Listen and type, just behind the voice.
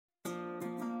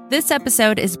This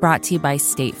episode is brought to you by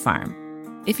State Farm.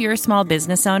 If you're a small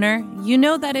business owner, you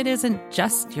know that it isn't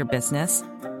just your business,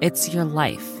 it's your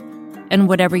life. And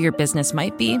whatever your business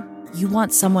might be, you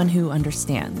want someone who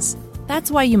understands. That's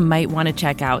why you might want to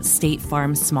check out State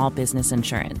Farm Small Business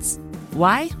Insurance.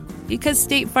 Why? Because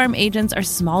State Farm agents are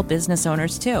small business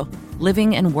owners too,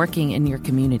 living and working in your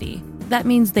community. That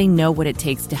means they know what it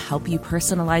takes to help you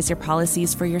personalize your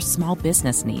policies for your small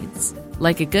business needs.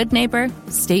 Like a good neighbor,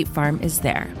 State Farm is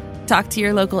there. Talk to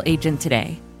your local agent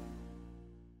today.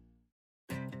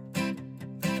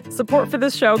 Support for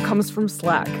this show comes from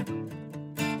Slack.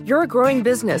 You're a growing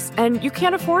business and you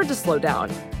can't afford to slow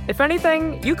down. If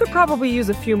anything, you could probably use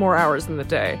a few more hours in the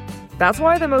day. That's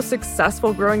why the most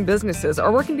successful growing businesses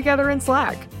are working together in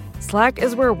Slack. Slack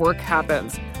is where work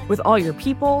happens, with all your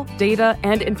people, data,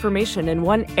 and information in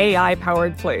one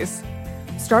AI-powered place.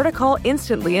 Start a call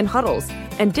instantly in huddles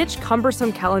and ditch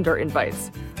cumbersome calendar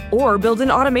invites. Or build an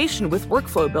automation with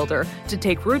Workflow Builder to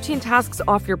take routine tasks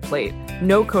off your plate.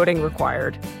 No coding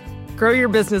required. Grow your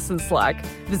business in Slack.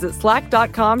 Visit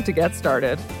slack.com to get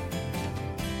started.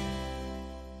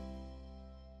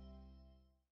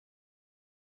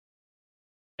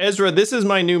 Ezra, this is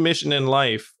my new mission in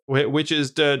life, which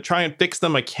is to try and fix the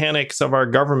mechanics of our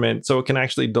government so it can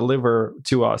actually deliver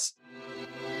to us.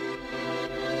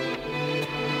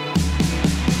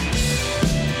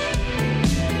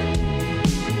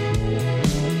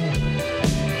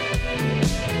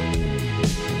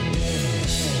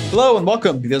 Hello and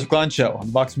welcome to the Ezra Klein Show on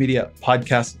the Vox Media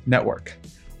Podcast Network.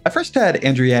 I first had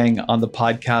Andrew Yang on the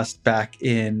podcast back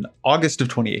in August of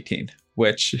 2018,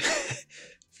 which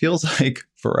feels like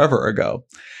forever ago.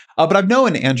 But I've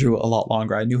known Andrew a lot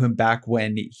longer. I knew him back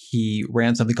when he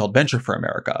ran something called Venture for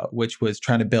America, which was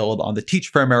trying to build on the Teach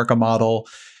for America model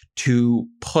to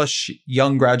push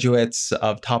young graduates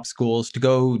of top schools to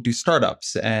go do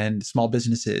startups and small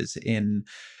businesses in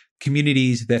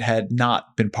communities that had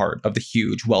not been part of the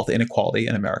huge wealth inequality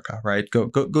in America, right?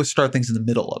 Go start things in the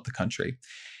middle of the country.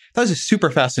 That was a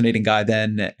super fascinating guy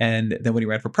then. And then when he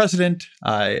ran for president,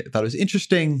 I thought it was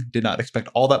interesting, did not expect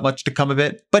all that much to come of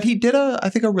it. But he did, I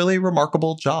think, a really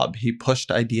remarkable job. He pushed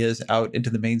ideas out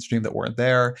into the mainstream that weren't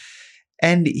there.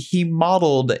 And he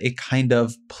modeled a kind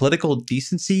of political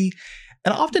decency.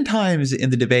 And oftentimes in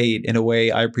the debate, in a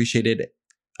way I appreciated,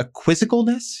 a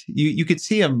quizzicalness. You could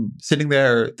see him sitting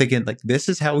there thinking, like, this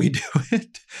is how we do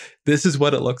it. This is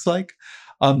what it looks like.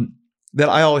 That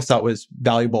I always thought was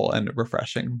valuable and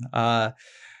refreshing.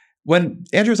 When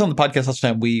Andrew was on the podcast last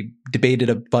time, we debated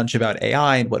a bunch about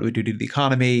AI and what it would do to the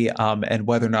economy, and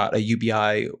whether or not a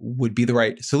UBI would be the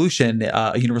right solution,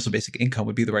 a universal basic income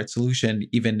would be the right solution,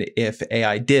 even if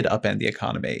AI did upend the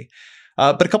economy.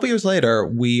 But a couple years later,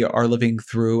 we are living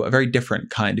through a very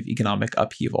different kind of economic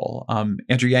upheaval.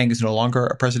 Andrew Yang is no longer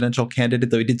a presidential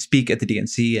candidate, though he did speak at the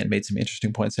DNC and made some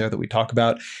interesting points there that we talk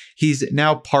about. He's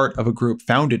now part of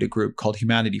founded a group called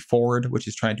Humanity Forward, which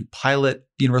is trying to pilot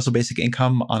universal basic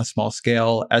income on a small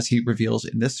scale. As he reveals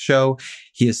in this show,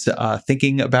 he is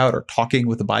thinking about or talking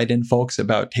with the Biden folks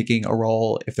about taking a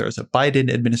role if there's a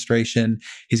Biden administration.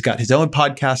 He's got his own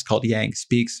podcast called Yang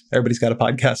Speaks. Everybody's got a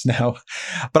podcast now.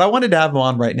 But I wanted to have him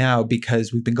on right now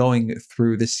because we've been going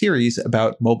through this series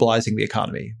about mobilizing the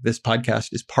economy. This podcast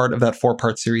is part of that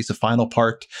 4-part series, the final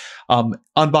part.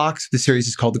 Unbox, the series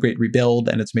is called The Great Rebuild,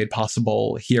 and it's made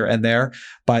possible here and there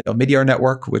by Omidyar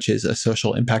Network, which is a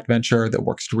social impact venture that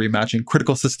works to reimagine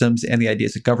critical systems and the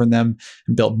ideas that govern them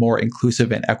and build more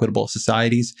inclusive and equitable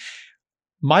societies.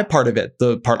 My part of it,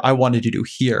 the part I wanted to do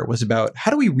here, was about how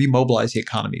do we remobilize the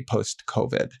economy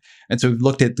post-COVID? And so we've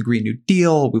looked at the Green New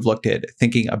Deal. We've looked at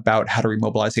thinking about how to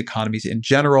remobilize the economies in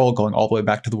general, going all the way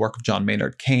back to the work of John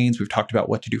Maynard Keynes. We've talked about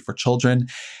what to do for children.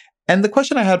 And the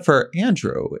question I had for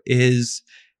Andrew is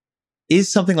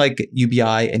something like UBI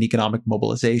and economic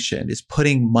mobilization, is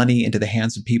putting money into the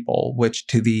hands of people, which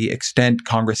to the extent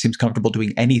Congress seems comfortable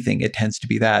doing anything, it tends to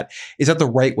be that. Is that the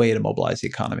right way to mobilize the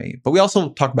economy? But we also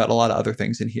talk about a lot of other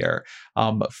things in here,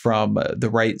 from the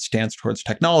right stance towards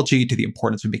technology to the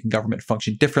importance of making government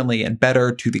function differently and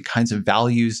better to the kinds of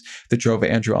values that drove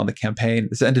Andrew on the campaign.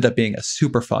 This ended up being a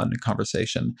super fun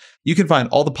conversation. You can find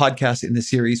all the podcasts in the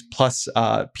series, plus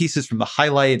pieces from the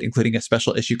highlight, including a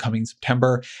special issue coming in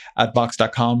September at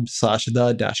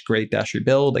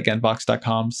vox.com/the-great-rebuild. Again,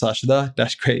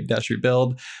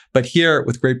 vox.com/the-great-rebuild. But here,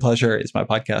 with great pleasure, is my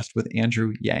podcast with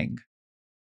Andrew Yang.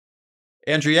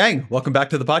 Andrew Yang, welcome back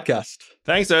to the podcast.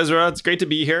 Thanks, Ezra. It's great to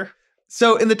be here.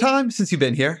 So in the time since you've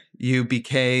been here, you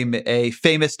became a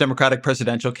famous Democratic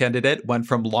presidential candidate, went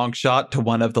from long shot to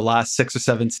one of the last 6 or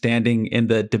 7 standing in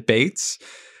the debates.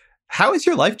 How has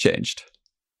your life changed?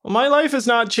 Well, my life has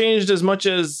not changed as much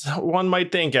as one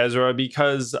might think, Ezra,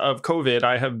 because of COVID.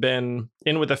 I have been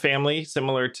in with a family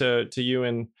similar to you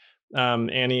and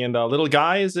Annie and the little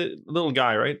guy. Is it little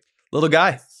guy, right? Little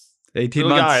guy, 18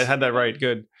 little months. guy, I had that right.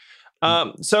 Good.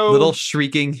 So little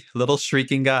shrieking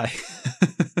guy.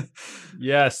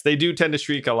 Yes, they do tend to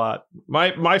shriek a lot.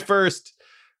 My first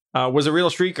was a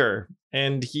real shrieker,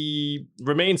 and he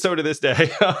remains so to this day.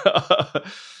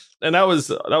 And that was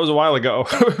a while ago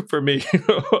for me.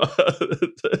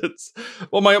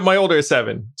 Well, my older is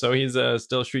 7, so he's a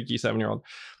still shrieky 7-year-old.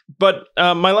 But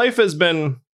my life has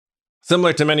been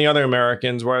similar to many other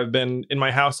Americans, where I've been in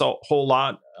my house a whole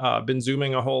lot, been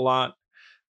Zooming a whole lot.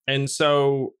 And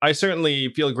so I certainly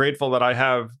feel grateful that I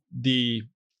have the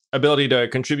ability to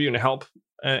contribute and help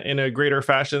in a greater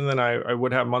fashion than I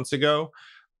would have months ago.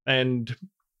 And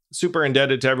super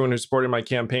indebted to everyone who supported my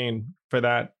campaign for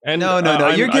that. And no.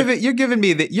 You're giving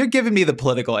me the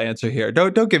political answer here.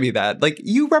 Don't give me that. Like,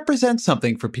 you represent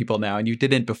something for people now, and you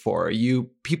didn't before.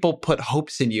 People put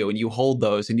hopes in you, and you hold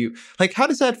those. And you, like, how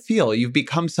does that feel? You've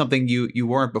become something you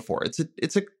weren't before.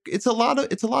 It's a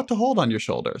lot to hold on your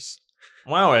shoulders.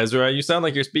 Wow, Ezra, you sound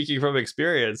like you're speaking from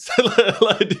experience. Do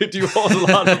you hold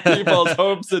a lot of people's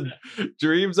hopes and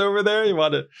dreams over there? You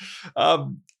want to?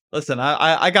 Listen,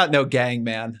 I got no gang,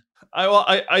 man.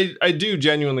 I do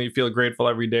genuinely feel grateful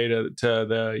every day to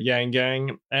the Yang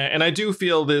Gang, and I do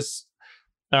feel this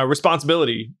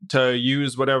responsibility to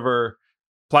use whatever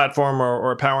platform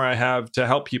or power I have to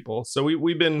help people. So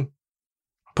we've been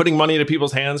putting money into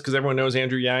people's hands, because everyone knows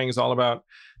Andrew Yang is all about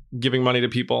giving money to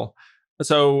people.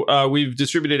 So we've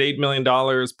distributed $8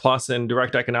 million plus in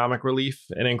direct economic relief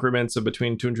in increments of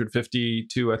between $250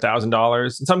 to $1,000.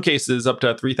 In some cases, up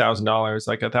to $3,000,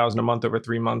 like $1,000 a month over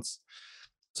 3 months.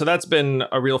 So that's been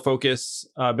a real focus.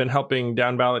 I've been helping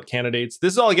down ballot candidates.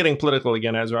 This is all getting political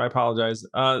again, Ezra. I apologize.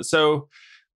 So,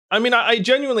 I mean, I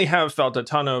genuinely have felt a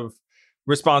ton of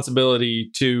responsibility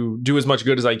to do as much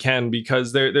good as I can,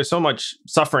 because there's so much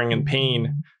suffering and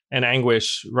pain and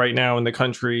anguish right now in the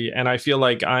country. And I feel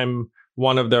like I'm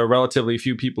one of the relatively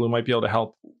few people who might be able to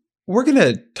help. We're going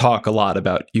to talk a lot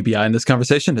about UBI in this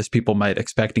conversation, as people might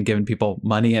expect, and giving people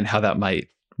money and how that might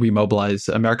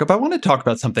remobilize America. But I want to talk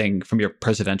about something from your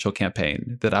presidential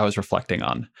campaign that I was reflecting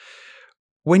on.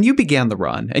 When you began the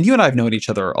run, and you and I have known each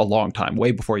other a long time,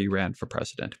 way before you ran for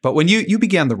president, but when you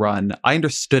began the run, I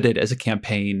understood it as a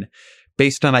campaign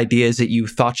based on ideas that you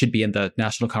thought should be in the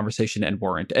national conversation and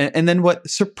weren't. And then what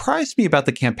surprised me about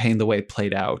the campaign, the way it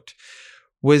played out,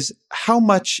 was how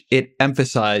much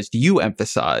you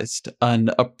emphasized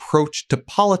an approach to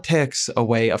politics, a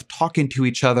way of talking to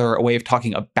each other, a way of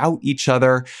talking about each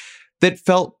other that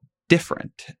felt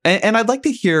different. And I'd like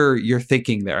to hear your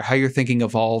thinking there, how your thinking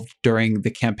evolved during the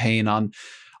campaign on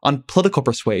political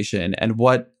persuasion, and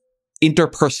what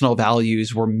interpersonal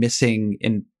values were missing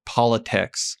in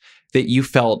politics that you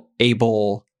felt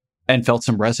able and felt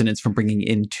some resonance from bringing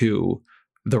into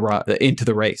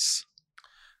the race.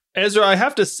 Ezra, I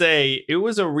have to say, it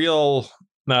was a real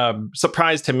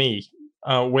surprise to me,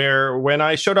 where when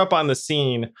I showed up on the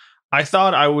scene, I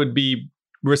thought I would be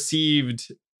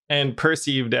received and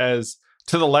perceived as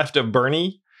to the left of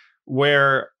Bernie,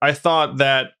 where I thought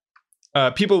that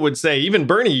people would say, even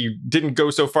Bernie didn't go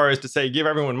so far as to say, give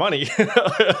everyone money.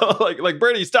 like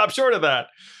Bernie, stop short of that.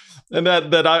 And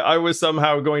that I was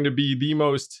somehow going to be the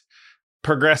most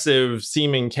progressive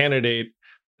seeming candidate.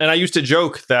 And I used to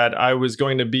joke that I was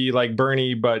going to be like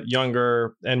Bernie, but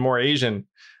younger and more Asian.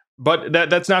 But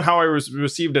that's not how I was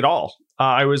received at all.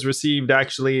 I was received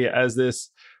actually as this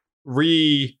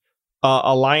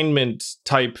alignment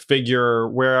type figure,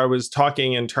 where I was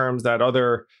talking in terms that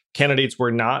other candidates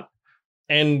were not.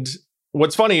 And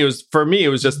what's funny is, for me, it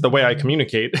was just the way I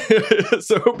communicate.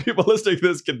 So people listening to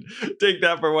this can take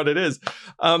that for what it is.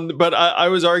 But I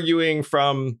was arguing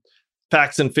from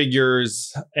facts and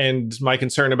figures, and my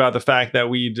concern about the fact that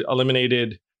we'd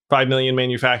eliminated 5 million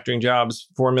manufacturing jobs,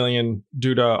 4 million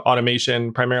due to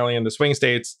automation, primarily in the swing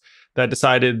states that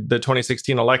decided the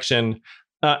 2016 election.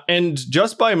 And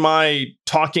just by my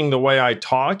talking the way I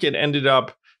talk, it ended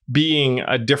up being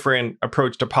a different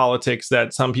approach to politics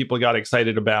that some people got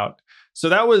excited about. So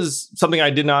that was something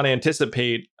I did not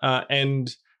anticipate.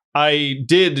 And I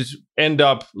did end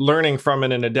up learning from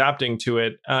it and adapting to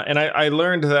it. And I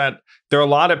learned that there are a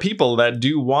lot of people that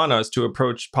do want us to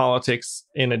approach politics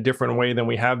in a different way than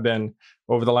we have been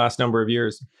over the last number of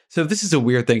years. So this is a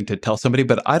weird thing to tell somebody,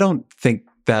 but I don't think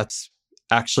that's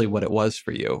actually what it was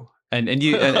for you. And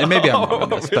maybe I'm wrong on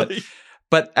this, really?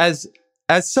 but as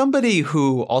As somebody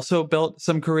who also built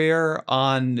some career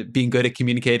on being good at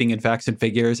communicating in facts and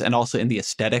figures, and also in the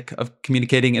aesthetic of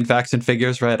communicating in facts and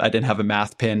figures, right? I didn't have a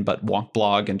math pin, but wonk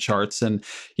blog and charts. And,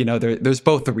 there's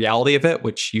both the reality of it,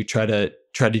 which you try to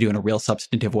do in a real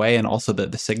substantive way, and also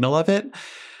the signal of it.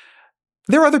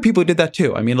 There are other people who did that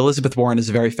too. I mean, Elizabeth Warren is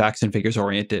a very facts and figures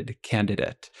oriented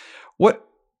candidate. What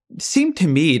seemed to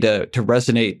me to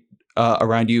resonate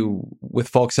around you with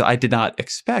folks that I did not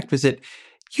expect was that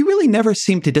you really never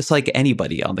seemed to dislike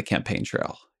anybody on the campaign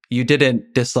trail. You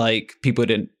didn't dislike people who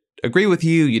didn't agree with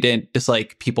you. You didn't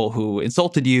dislike people who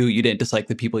insulted you. You didn't dislike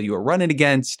the people you were running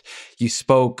against. You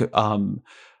spoke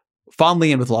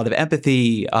fondly and with a lot of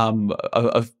empathy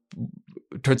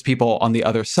towards people on the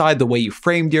other side. The way you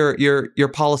framed your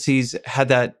policies had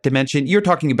that dimension. You're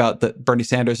talking about Bernie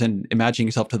Sanders and imagining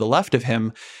yourself to the left of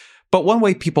him. But one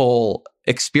way people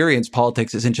experience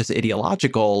politics isn't just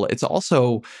ideological. It's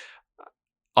also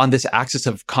on this axis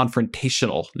of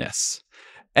confrontationalness.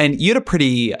 And you had a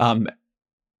pretty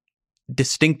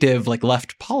distinctive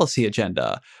left policy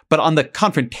agenda, but on the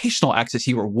confrontational axis,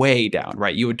 you were way down,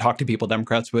 right? You would talk to people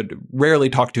Democrats would rarely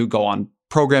talk to, go on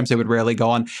programs they would rarely go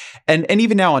on. And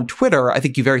even now on Twitter, I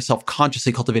think you very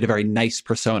self-consciously cultivate a very nice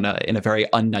persona in a very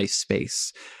unnice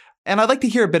space. And I'd like to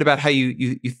hear a bit about how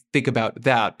you think about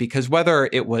that, because whether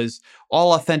it was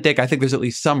all authentic, I think there's at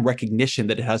least some recognition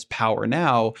that it has power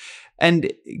now.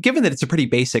 And given that it's a pretty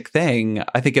basic thing,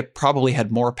 I think it probably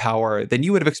had more power than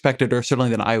you would have expected, or certainly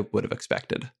than I would have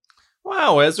expected.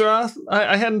 Wow, Ezra,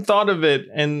 I hadn't thought of it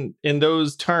in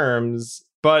those terms.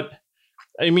 But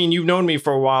I mean, you've known me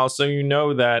for a while, so you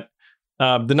know that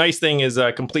the nice thing is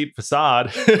a complete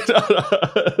facade that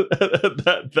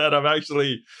I'm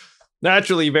actually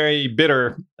naturally very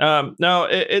bitter. Now,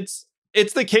 it's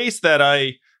the case that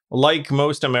I like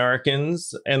most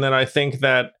Americans, and that I think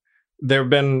that there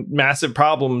have been massive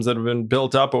problems that have been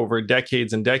built up over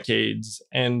decades and decades.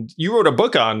 And you wrote a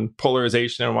book on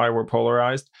polarization and why we're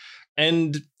polarized.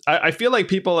 And I feel like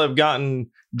people have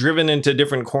gotten driven into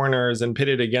different corners and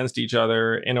pitted against each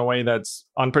other in a way that's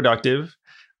unproductive.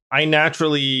 I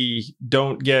naturally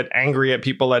don't get angry at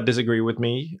people that disagree with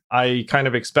me. I kind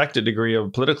of expect a degree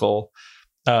of political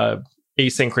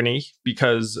asynchrony,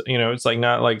 because, it's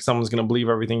not like someone's going to believe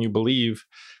everything you believe.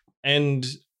 And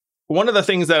one of the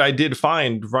things that I did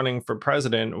find running for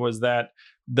president was that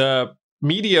the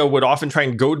media would often try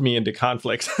and goad me into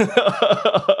conflict.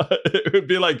 It would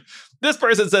be like, this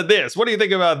person said this, what do you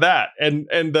think about that? And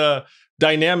the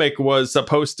dynamic was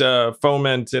supposed to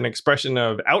foment an expression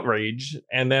of outrage.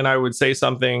 And then I would say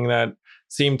something that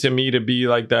seemed to me to be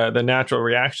like the natural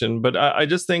reaction. But I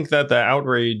just think that the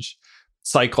outrage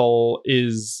cycle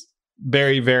is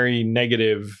very, very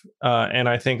negative. And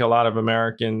I think a lot of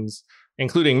Americans,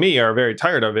 including me, are very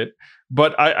tired of it.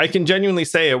 But I can genuinely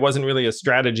say it wasn't really a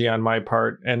strategy on my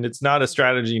part. And it's not a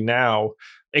strategy now,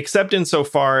 except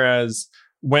insofar as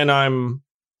when I'm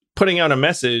putting out a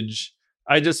message,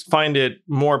 I just find it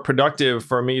more productive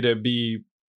for me to be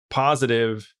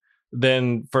positive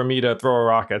than for me to throw a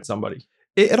rock at somebody.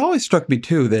 It always struck me,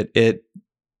 too, that it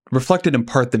reflected in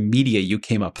part the media you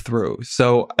came up through.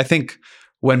 So I think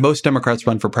when most Democrats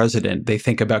run for president, they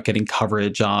think about getting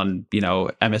coverage on,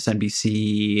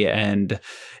 MSNBC and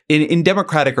in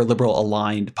Democratic or liberal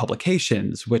aligned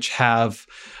publications, which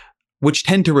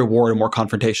tend to reward a more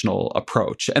confrontational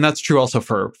approach. And that's true also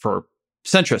for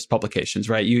centrist publications,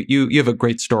 right? You have a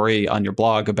great story on your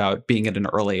blog about being at an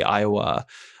early Iowa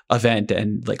event,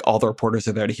 and all the reporters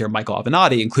are there to hear Michael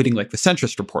Avenatti, including the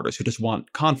centrist reporters who just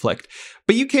want conflict.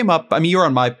 But you came up, you were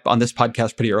on this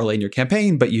podcast pretty early in your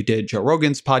campaign, but you did Joe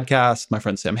Rogan's podcast, my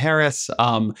friend Sam Harris.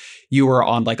 You were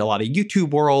on a lot of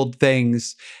YouTube world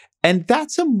things. And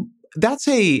it's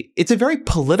a very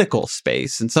political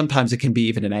space. And sometimes it can be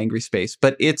even an angry space,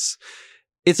 but it's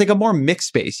a more mixed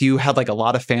space. You had a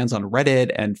lot of fans on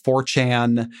Reddit and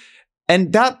 4chan.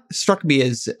 And that struck me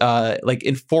as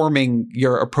informing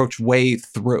your approach way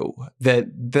through,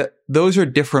 that those are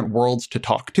different worlds to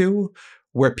talk to,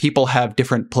 where people have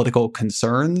different political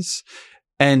concerns.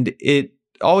 And it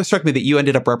always struck me that you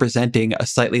ended up representing a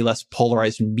slightly less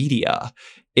polarized media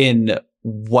in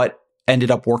what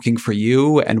ended up working for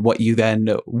you and what you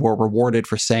then were rewarded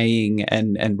for saying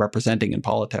and representing in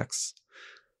politics.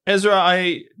 Ezra,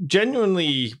 I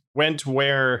genuinely went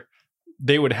where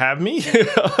they would have me,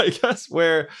 I guess,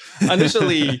 where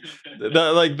initially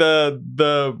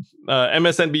the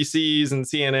MSNBCs and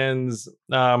CNNs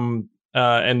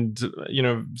and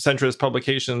centrist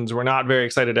publications were not very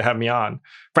excited to have me on,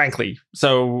 frankly.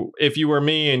 So if you were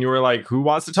me and you were like, who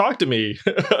wants to talk to me?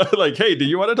 Hey, do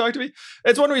you want to talk to me?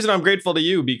 It's one reason I'm grateful to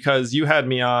you, because you had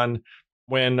me on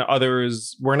when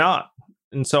others were not.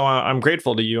 And so I'm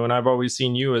grateful to you. And I've always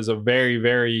seen you as a very,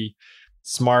 very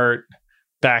smart,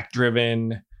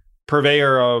 fact-driven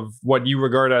purveyor of what you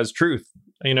regard as truth,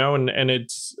 and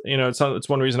it's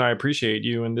one reason I appreciate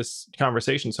you in this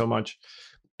conversation so much.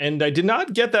 And I did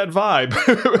not get that vibe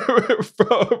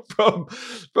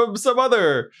from some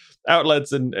other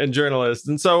outlets and journalists.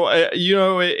 And so,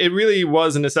 it really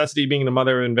was a necessity being the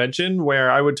mother of invention,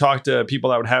 where I would talk to people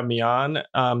that would have me on.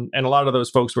 And a lot of those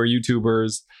folks were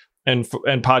YouTubers and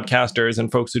podcasters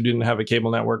and folks who didn't have a cable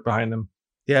network behind them.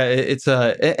 Yeah,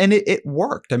 it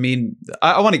worked. I mean,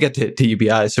 I want to get to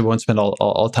UBI, so we won't spend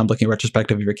all time looking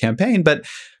retrospective of your campaign, but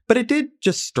it did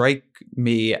just strike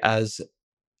me as,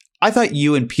 I thought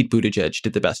you and Pete Buttigieg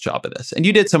did the best job of this. And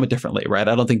you did somewhat differently, right?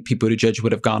 I don't think Pete Buttigieg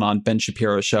would have gone on Ben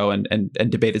Shapiro's show and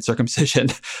debated circumcision.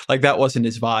 Like, that wasn't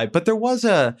his vibe. But there was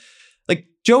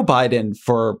Joe Biden,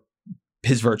 for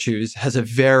his virtues, has a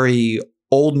very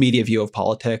old media view of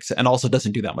politics and also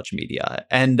doesn't do that much media.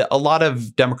 And a lot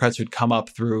of Democrats who'd come up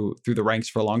through the ranks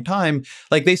for a long time,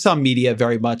 like, they saw media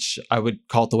very much, I would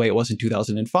call it the way it was in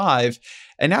 2005.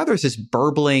 And now there's this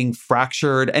burbling,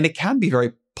 fractured, and it can be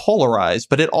very polarized,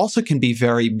 but it also can be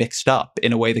very mixed up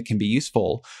in a way that can be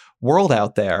useful world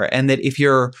out there. And that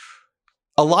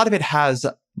a lot of it has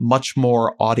much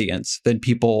more audience than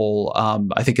people,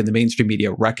 I think, in the mainstream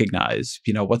media recognize.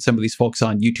 What some of these folks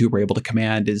on YouTube are able to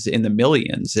command is in the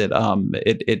millions.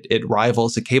 It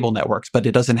rivals the cable networks, but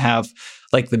it doesn't have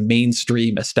like the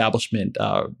mainstream establishment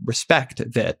respect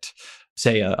that,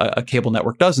 say, a cable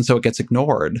network does, and so it gets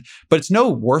ignored. But it's no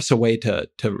worse a way to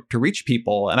reach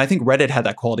people. And I think Reddit had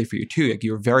that quality for you too. Like,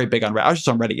 you were very big on Reddit. I was just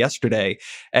on Reddit yesterday,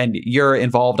 and you're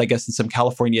involved, I guess, in some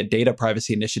California data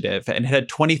privacy initiative, and it had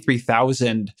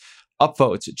 23,000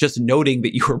 upvotes just noting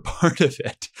that you were part of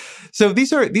it. So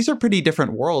these are pretty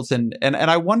different worlds, and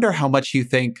I wonder how much you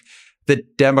think the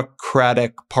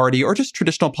Democratic Party, or just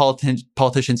traditional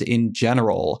politicians in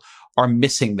general, are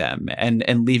missing them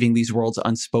and leaving these worlds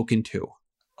unspoken to.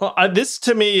 Well, this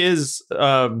to me is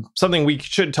something we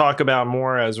should talk about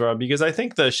more, Ezra, because I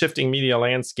think the shifting media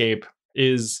landscape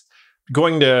is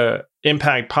going to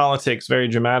impact politics very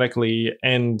dramatically,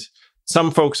 and some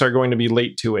folks are going to be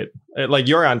late to it. Like,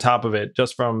 you're on top of it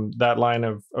just from that line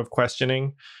of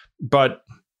questioning. But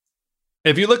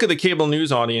if you look at the cable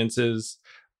news audiences,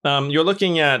 you're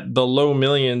looking at the low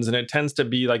millions, and it tends to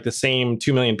be like the same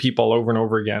 2 million people over and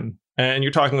over again. And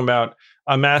you're talking about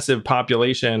a massive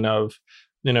population of,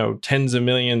 tens of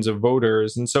millions of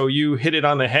voters. And so you hit it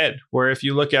on the head, where if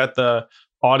you look at the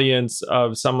audience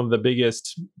of some of the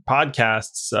biggest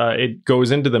podcasts, it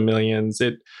goes into the millions.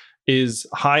 It is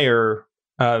higher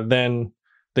than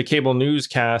the cable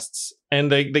newscasts.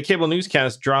 And the cable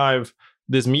newscasts drive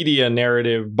this media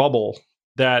narrative bubble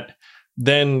that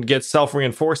then gets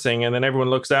self-reinforcing, and then everyone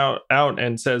looks out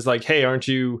and says, like, hey, aren't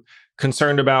you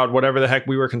concerned about whatever the heck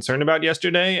we were concerned about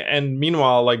yesterday? And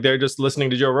meanwhile, like, they're just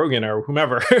listening to Joe Rogan or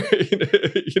whomever,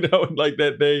 like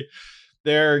that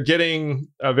they're getting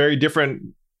a very different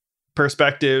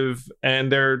perspective,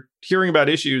 and they're hearing about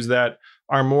issues that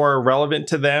are more relevant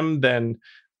to them than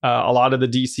a lot of the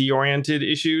DC-oriented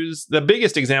issues. The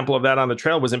biggest example of that on the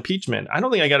trail was impeachment. I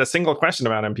don't think I got a single question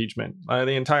about impeachment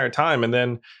the entire time.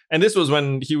 And this was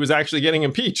when he was actually getting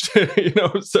impeached.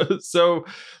 So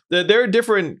there are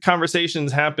different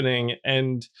conversations happening,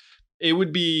 and it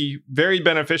would be very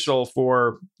beneficial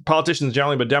for politicians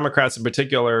generally, but Democrats in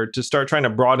particular, to start trying to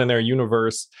broaden their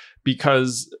universe,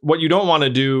 because what you don't want to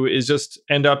do is just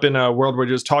end up in a world where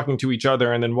you're just talking to each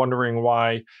other and then wondering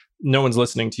why no one's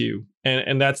listening to you.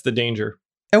 And that's the danger.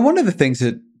 And one of the things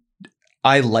that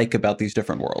I like about these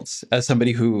different worlds, as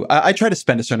somebody who I try to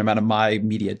spend a certain amount of my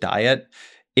media diet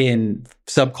in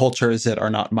subcultures that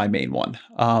are not my main one,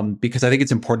 because I think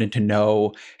it's important to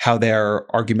know how their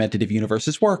argumentative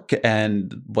universes work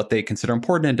and what they consider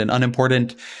important and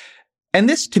unimportant. And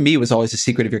this, to me, was always a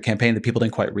secret of your campaign that people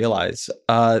didn't quite realize,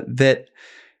 that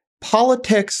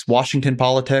politics, Washington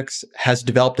politics, has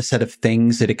developed a set of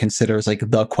things that it considers like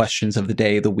the questions of the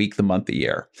day, the week, the month, the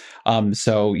year.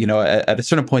 So, at a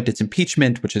certain point, it's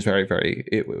impeachment, which is very, very,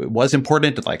 it was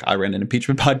important. Like, I ran an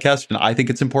impeachment podcast, and I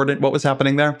think it's important what was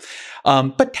happening there.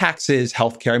 But taxes,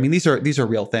 healthcare, I mean, these are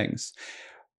real things.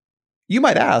 You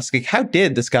might ask, like, how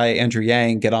did this guy, Andrew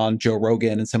Yang, get on Joe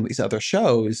Rogan and some of these other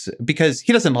shows? Because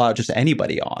he doesn't allow just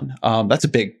anybody on. That's a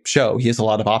big show. He has a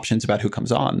lot of options about who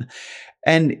comes on.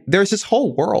 And there's this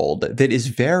whole world that is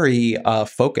very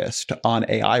focused on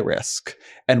AI risk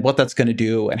and what that's going to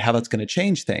do and how that's going to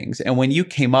change things. And when you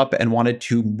came up and wanted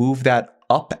to move that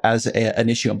up as an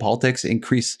issue in politics,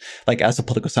 increase, like as a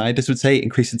political scientist would say,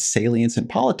 increase its salience in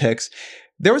politics,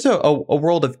 there was a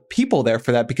world of people there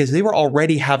for that because they were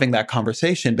already having that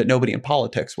conversation, but nobody in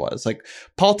politics was. Like,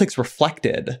 politics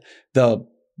reflected the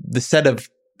set of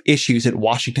issues that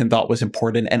Washington thought was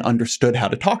important and understood how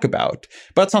to talk about.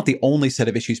 But it's not the only set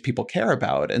of issues people care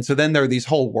about. And so then there are these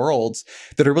whole worlds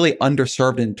that are really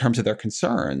underserved in terms of their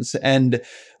concerns. And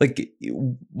like,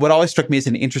 what always struck me as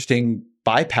an interesting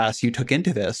bypass you took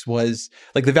into this was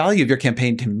like the value of your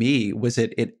campaign to me was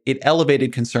it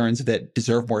elevated concerns that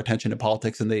deserve more attention in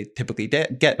politics than they typically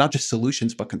get, not just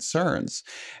solutions, but concerns.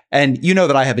 And you know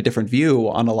that I have a different view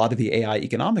on a lot of the AI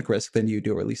economic risk than you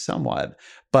do, or at least somewhat.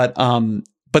 But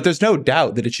there's no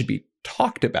doubt that it should be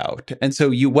talked about. And so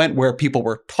you went where people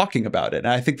were talking about it. And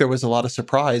I think there was a lot of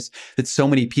surprise that so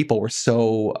many people were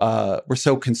so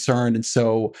concerned and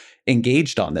so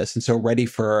engaged on this and so ready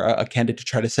for a candidate to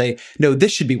try to say, no,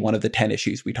 this should be one of the 10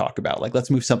 issues we talk about. Like, let's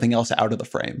move something else out of the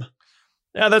frame.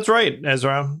 Yeah, that's right,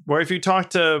 Ezra. Where if you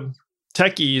talk to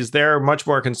techies, they're much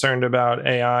more concerned about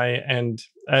AI. And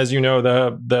as you know,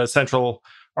 the central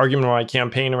argument of my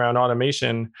campaign around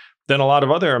automation than a lot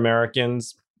of other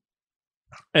Americans.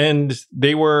 And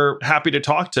they were happy to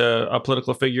talk to a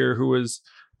political figure who was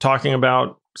talking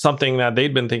about something that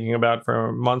they'd been thinking about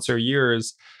for months or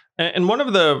years. And one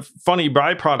of the funny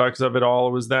byproducts of it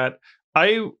all was that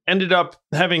I ended up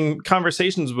having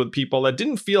conversations with people that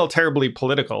didn't feel terribly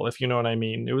political, if you know what I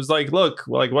mean. It was like, look,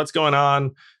 like, what's going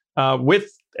on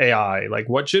with AI? Like,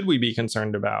 what should we be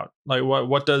concerned about? Like,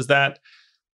 what does that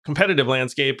competitive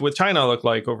landscape with China look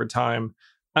like over time?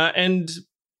 And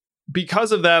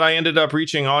because of that, I ended up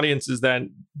reaching audiences that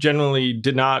generally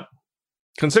did not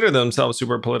consider themselves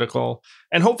super political.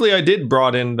 And hopefully I did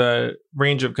broaden the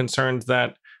range of concerns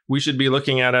that we should be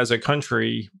looking at as a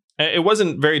country. It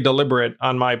wasn't very deliberate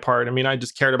on my part. I mean, I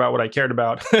just cared about what I cared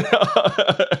about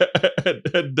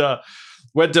and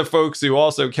went to folks who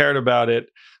also cared about it.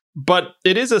 But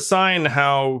it is a sign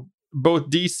how both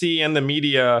DC and the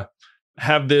media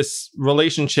have this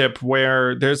relationship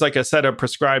where there's like a set of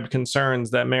prescribed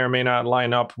concerns that may or may not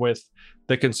line up with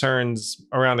the concerns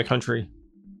around the country.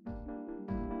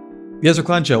 The Ezra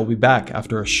Klein Show will be back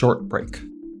after a short break.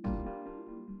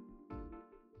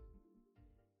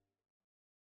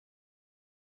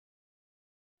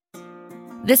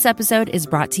 This episode is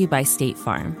brought to you by State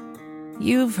Farm.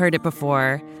 You've heard it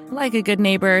before. Like a good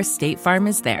neighbor, State Farm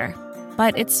is there.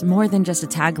 But it's more than just a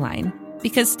tagline.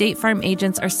 Because State Farm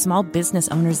agents are small business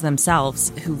owners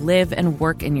themselves who live and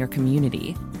work in your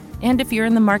community. And if you're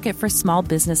in the market for small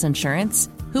business insurance,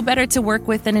 who better to work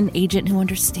with than an agent who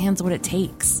understands what it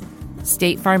takes?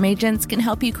 State Farm agents can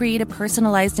help you create a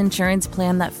personalized insurance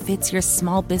plan that fits your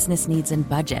small business needs and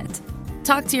budget.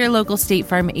 Talk to your local State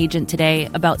Farm agent today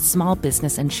about small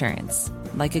business insurance.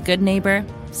 Like a good neighbor,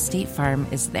 State Farm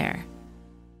is there.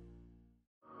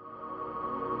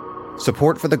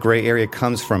 Support for the gray area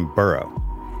comes from Burrow.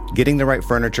 Getting the right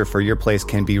furniture for your place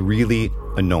can be really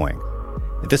annoying.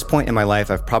 At this point in my life,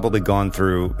 I've probably gone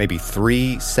through maybe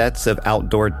 3 sets of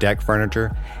outdoor deck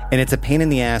furniture, and it's a pain in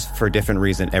the ass for a different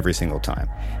reason every single time.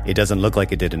 It doesn't look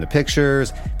like it did in the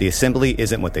pictures, the assembly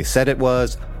isn't what they said it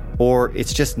was, or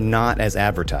it's just not as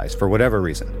advertised for whatever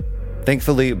reason.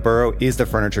 Thankfully, Burrow is the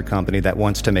furniture company that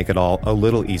wants to make it all a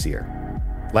little easier.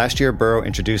 Last year, Burrow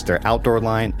introduced their outdoor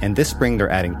line, and this spring they're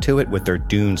adding to it with their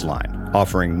Dunes line,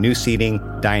 offering new seating,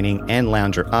 dining, and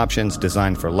lounger options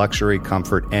designed for luxury,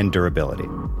 comfort, and durability.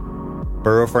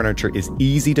 Burrow furniture is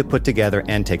easy to put together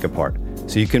and take apart,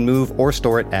 so you can move or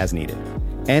store it as needed.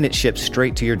 And it ships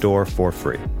straight to your door for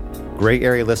free. Gray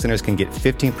Area listeners can get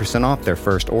 15% off their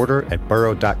first order at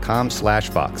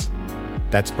burrow.com/Vox.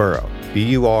 That's Burrow,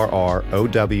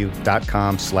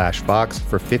 BURROW.com/Vox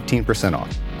for 15%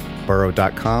 off.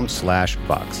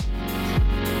 burrow.com/Vox.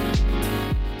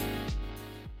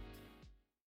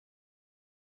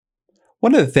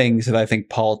 One of the things that I think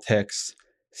politics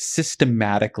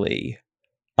systematically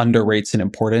underrates in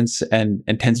importance and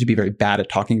tends to be very bad at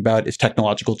talking about is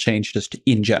technological change just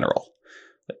in general.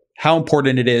 How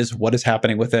important it is, what is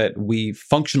happening with it. We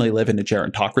functionally live in a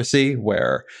gerontocracy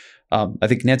where I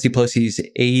think Nancy Pelosi's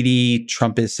 80,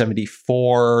 Trump is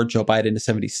 74, Joe Biden is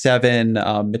 77,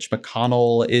 Mitch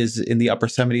McConnell is in the upper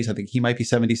 70s. I think he might be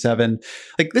 77.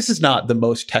 Like, this is not the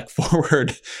most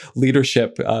tech-forward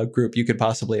leadership group you could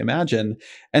possibly imagine.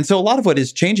 And so a lot of what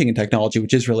is changing in technology,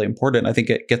 which is really important, I think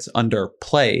it gets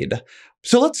underplayed.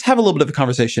 So let's have a little bit of a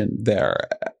conversation there.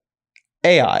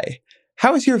 AI.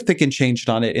 How has your thinking changed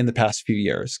on it in the past few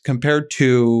years compared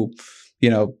to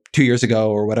 2 years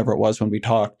ago or whatever it was when we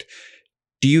talked?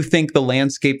 Do you think the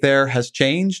landscape there has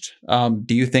changed?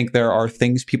 Do you think there are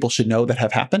things people should know that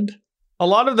have happened? A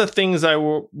lot of the things I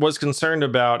was concerned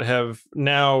about have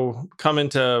now come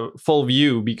into full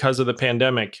view because of the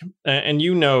pandemic. And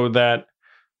you know that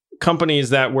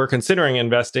companies that were considering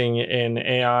investing in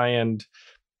AI and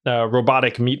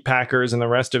robotic meat packers and the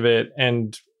rest of it,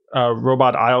 and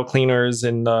robot aisle cleaners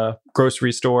in the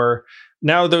grocery store,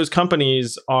 now those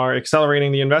companies are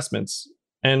accelerating the investments.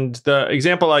 And the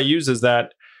example I use is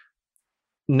that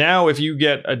now if you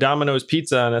get a Domino's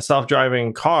pizza and a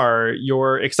self-driving car,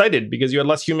 you're excited because you had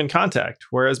less human contact,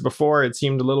 whereas before it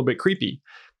seemed a little bit creepy.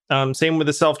 Same with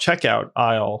the self-checkout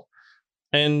aisle.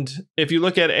 And if you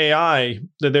look at AI,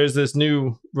 there's this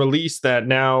new release that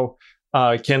now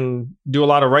can do a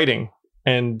lot of writing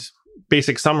and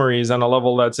basic summaries on a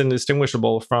level that's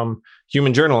indistinguishable from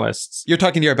human journalists. You're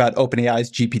talking here about OpenAI's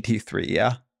GPT-3,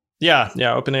 yeah? Yeah,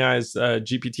 OpenAI's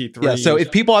GPT-3. Yeah, so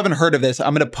if people haven't heard of this,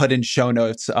 I'm going to put in show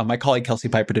notes. My colleague Kelsey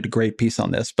Piper did a great piece on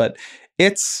this, but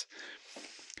it's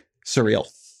surreal.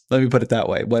 Let me put it that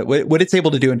way. What it's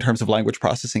able to do in terms of language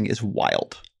processing is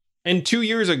wild. And 2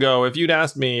 years ago, if you'd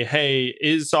asked me, hey,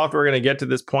 is software going to get to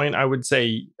this point? I would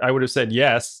have said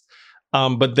yes.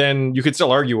 But then you could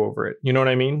still argue over it. You know what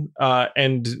I mean?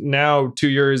 And now 2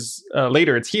 years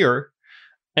later, it's here.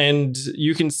 And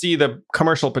you can see the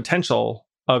commercial potential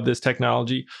of this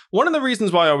technology. One of the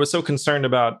reasons why I was so concerned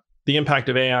about the impact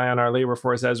of AI on our labor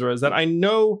force, Ezra, is that I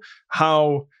know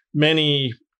how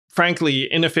many,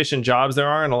 frankly, inefficient jobs there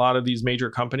are in a lot of these major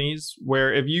companies,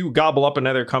 where if you gobble up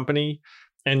another company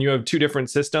and you have two different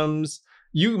systems,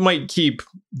 you might keep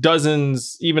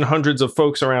dozens, even hundreds of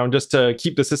folks around just to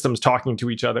keep the systems talking to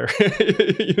each other.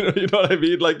 you know what I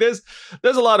mean? Like there's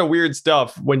a lot of weird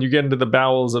stuff when you get into the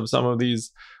bowels of some of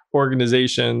these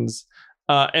organizations.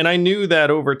 And I knew that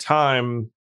over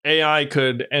time, AI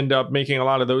could end up making a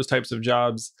lot of those types of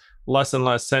jobs less and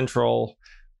less central.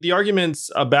 The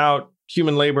arguments about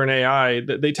human labor and AI,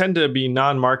 they tend to be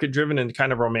non-market driven and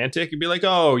kind of romantic. It'd be like,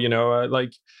 oh,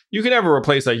 like you can never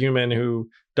replace a human who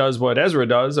does what Ezra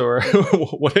does or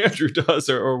what Andrew does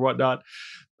or whatnot.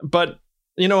 But,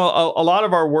 a lot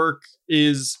of our work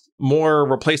is more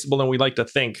replaceable than we like to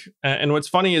think. And what's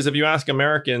funny is if you ask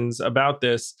Americans about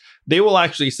this, they will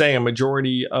actually say a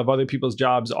majority of other people's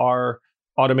jobs are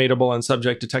automatable and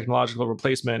subject to technological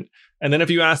replacement. And then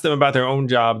if you ask them about their own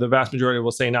job, the vast majority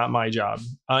will say, not my job.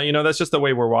 That's just the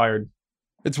way we're wired.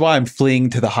 It's why I'm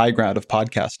fleeing to the high ground of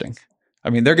podcasting.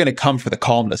 I mean, they're going to come for the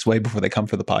columnists way before they come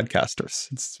for the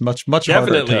podcasters. It's much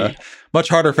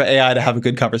harder for AI to have a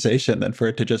good conversation than for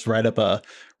it to just write up a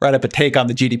take on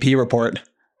the GDP report.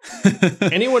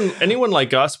 anyone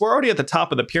like us, we're already at the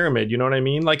top of the pyramid. You know what I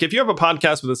mean? Like if you have a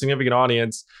podcast with a significant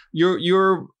audience,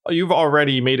 you've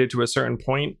already made it to a certain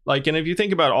point. Like, and if you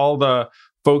think about all the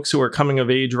folks who are coming of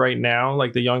age right now,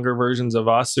 like the younger versions of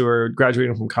us who are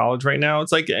graduating from college right now,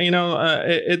 it's like,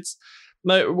 it's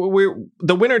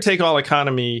the winner take all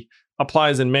economy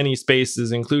applies in many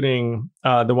spaces, including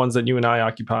the ones that you and I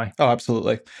occupy. Oh,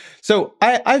 absolutely. So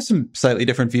I have some slightly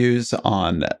different views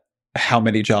on how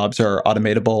many jobs are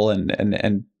automatable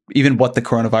and even what the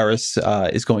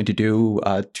coronavirus is going to do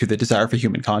to the desire for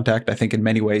human contact. I think in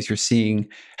many ways you're seeing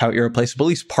how irreplaceable, at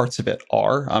least parts of it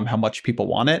are, how much people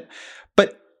want it.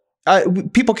 But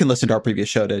people can listen to our previous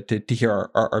show to hear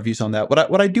our views on that.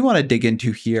 What I do want to dig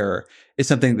into here is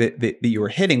something that you were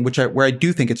hitting, where I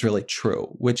do think it's really true,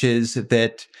 which is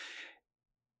that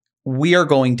we are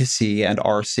going to see and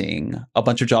are seeing a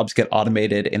bunch of jobs get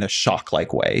automated in a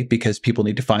shock-like way because people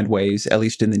need to find ways, at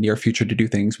least in the near future, to do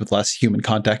things with less human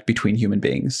contact between human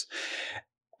beings.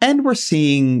 And we're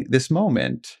seeing this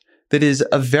moment that is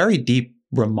a very deep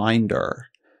reminder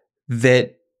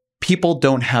that people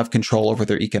don't have control over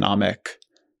their economic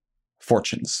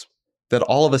fortunes. That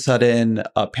all of a sudden,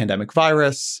 a pandemic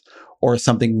virus or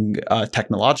something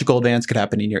technological advance could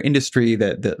happen in your industry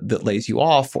that lays you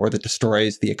off or that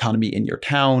destroys the economy in your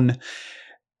town.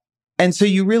 And so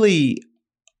you really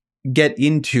get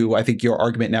into, I think, your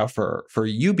argument now for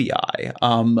UBI,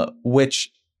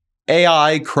 which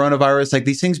AI, coronavirus, like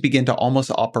these things begin to almost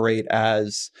operate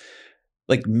as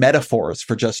like metaphors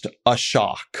for just a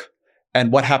shock.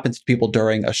 And what happens to people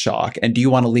during a shock? And do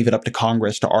you want to leave it up to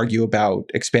Congress to argue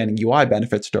about expanding UI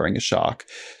benefits during a shock?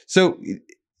 So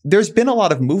there's been a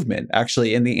lot of movement,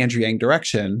 actually, in the Andrew Yang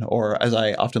direction, or as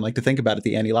I often like to think about it,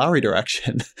 the Annie Lowrey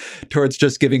direction, towards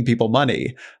just giving people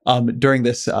money during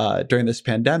this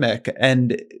pandemic.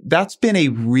 And that's been a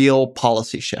real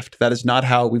policy shift. That is not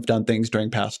how we've done things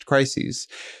during past crises.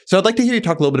 So I'd like to hear you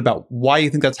talk a little bit about why you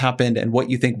think that's happened and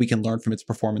what you think we can learn from its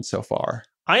performance so far.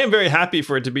 I am very happy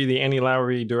for it to be the Annie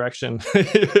Lowrey direction.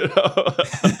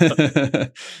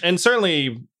 And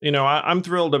certainly, I'm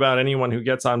thrilled about anyone who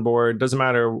gets on board. Doesn't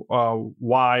matter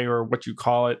why or what you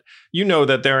call it. You know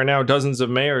that there are now dozens of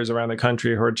mayors around the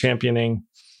country who are championing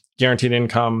guaranteed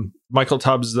income. Michael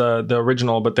Tubbs, the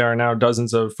original, but there are now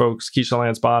dozens of folks, Keisha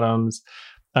Lance Bottoms,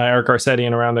 Eric Garcetti,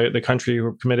 and around the country who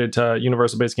are committed to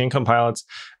universal basic income pilots.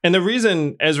 And the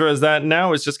reason, Ezra, is that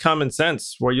now is just common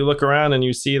sense, where you look around and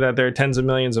you see that there are tens of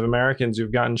millions of Americans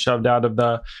who've gotten shoved out of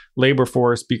the labor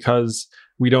force because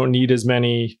we don't need as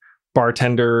many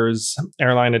bartenders,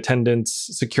 airline attendants,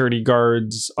 security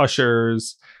guards,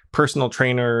 ushers, personal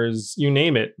trainers, you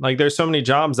name it. Like, there's so many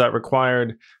jobs that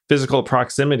required physical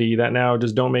proximity that now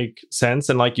just don't make sense.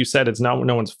 And like you said, it's not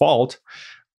no one's fault.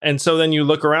 And so then you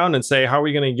look around and say, how are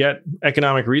we going to get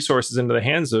economic resources into the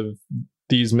hands of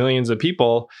these millions of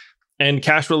people? And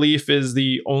cash relief is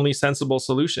the only sensible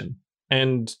solution.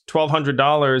 And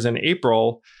 $1,200 in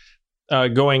April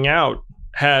going out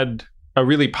had a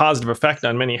really positive effect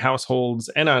on many households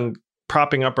and on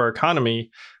propping up our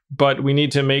economy. But we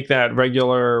need to make that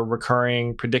regular,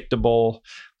 recurring, predictable.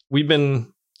 We've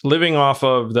been living off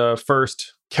of the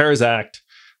first CARES Act.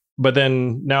 But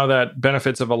then now that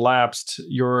benefits have elapsed,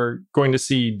 you're going to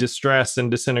see distress and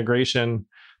disintegration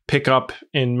pick up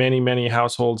in many, many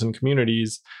households and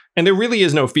communities. And there really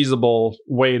is no feasible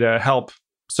way to help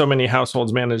so many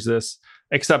households manage this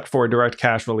except for direct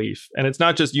cash relief. And it's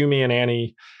not just you, me, and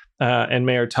Annie and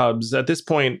Mayor Tubbs. At this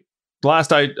point,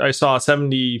 last I saw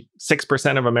 76%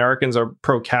 of Americans are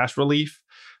pro-cash relief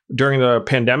during the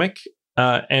pandemic,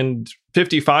 and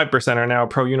 55% are now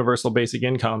pro-universal basic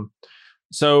income.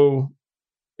 So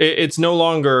it's no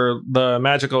longer the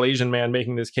magical Asian man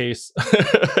making this case.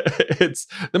 It's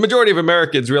the majority of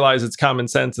Americans realize it's common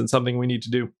sense and something we need to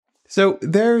do. So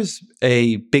there's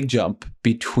a big jump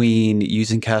between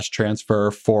using cash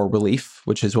transfer for relief,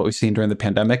 which is what we've seen during the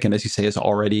pandemic, and as you say, is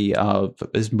already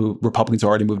Republicans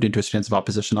already moved into a stance of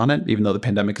opposition on it, even though the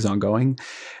pandemic is ongoing,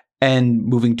 and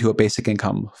moving to a basic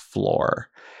income floor.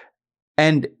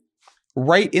 And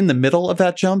right in the middle of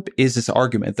that jump is this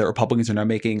argument that Republicans are now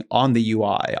making on the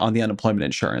UI, on the unemployment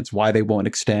insurance, why they won't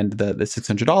extend the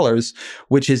 $600,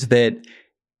 which is that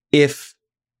if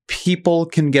people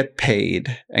can get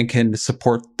paid and can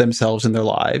support themselves in their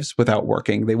lives without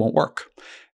working, they won't work.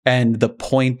 And the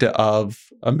point of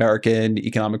American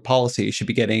economic policy should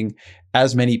be getting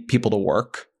as many people to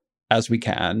work as we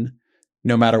can,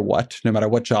 no matter what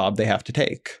job they have to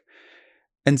take.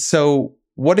 And so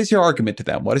what is your argument to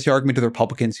them? What is your argument to the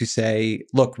Republicans who say,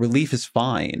 look, relief is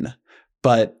fine,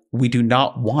 but we do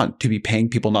not want to be paying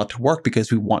people not to work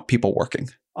because we want people working?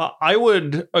 I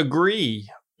would agree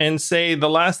and say the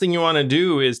last thing you want to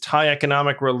do is tie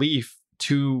economic relief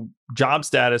to job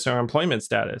status or employment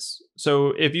status.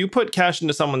 So if you put cash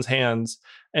into someone's hands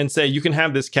and say you can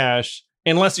have this cash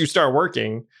unless you start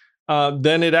working,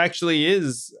 then it actually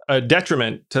is a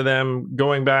detriment to them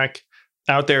going back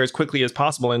out there as quickly as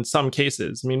possible in some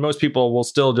cases. I mean, most people will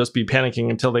still just be panicking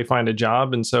until they find a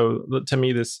job. And so to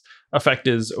me, this effect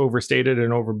is overstated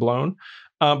and overblown.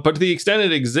 But to the extent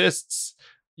it exists,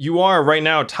 you are right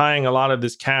now tying a lot of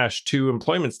this cash to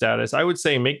employment status. I would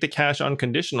say make the cash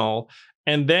unconditional,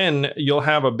 and then you'll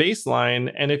have a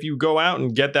baseline. And if you go out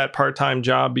and get that part-time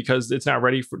job because it's not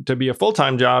ready to be a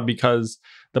full-time job because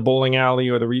the bowling alley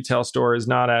or the retail store is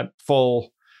not at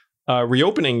full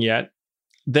reopening yet,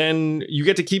 then you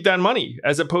get to keep that money,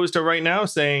 as opposed to right now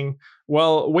saying,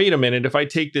 well, wait a minute, if I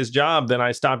take this job, then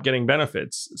I stop getting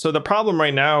benefits. So the problem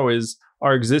right now is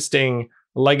our existing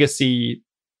legacy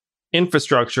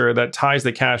infrastructure that ties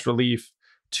the cash relief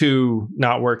to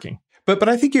not working. But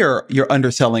I think you're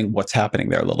underselling what's happening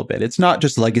there a little bit. It's not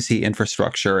just legacy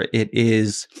infrastructure. It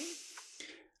is,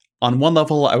 on one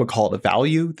level, I would call it a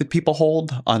value that people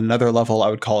hold. On another level, I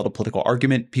would call it a political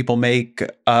argument people make.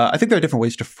 I think there are different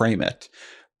ways to frame it.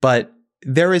 But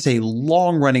there is a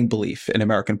long-running belief in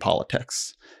American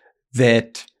politics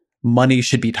that money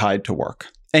should be tied to work.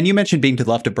 And you mentioned being to the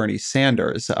left of Bernie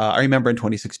Sanders. I remember in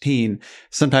 2016,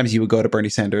 sometimes you would go to Bernie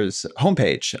Sanders'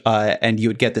 homepage and you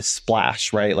would get this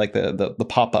splash, right? Like the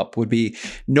pop-up would be,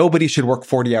 nobody should work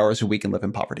 40 hours a week and live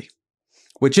in poverty.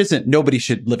 Which isn't nobody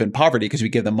should live in poverty because we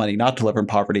give them money not to live in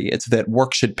poverty. It's that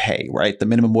work should pay, right? The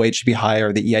minimum wage should be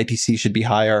higher. The EITC should be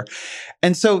higher.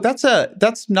 And so that's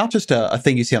not just a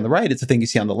thing you see on the right. It's a thing you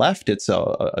see on the left. It's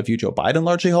a view Joe Biden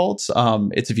largely holds.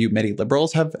 It's a view many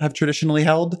liberals have traditionally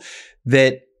held,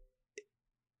 that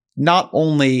not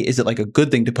only is it like a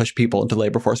good thing to push people into the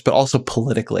labor force, but also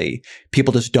politically,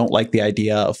 people just don't like the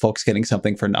idea of folks getting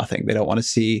something for nothing. They don't want to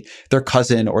see their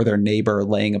cousin or their neighbor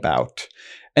laying about.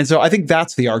 And so I think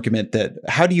that's the argument that,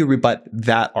 how do you rebut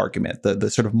that argument, the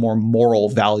sort of more moral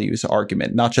values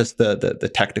argument, not just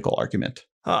the technical argument?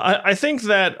 I think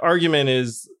that argument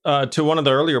is, to one of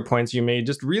the earlier points you made,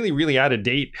 just really, really out of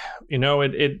date.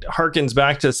 It harkens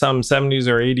back to some 70s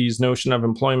or 80s notion of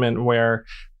employment where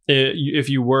if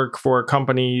you work for a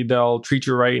company, they'll treat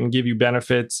you right and give you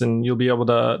benefits and you'll be able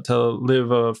to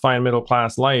live a fine middle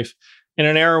class life. In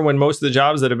an era when most of the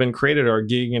jobs that have been created are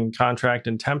gig and contract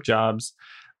and temp jobs,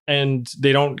 and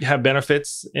they don't have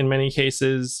benefits in many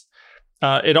cases.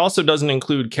 It also doesn't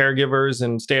include caregivers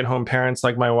and stay-at-home parents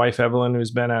like my wife, Evelyn,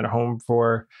 who's been at home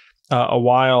for a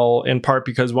while, in part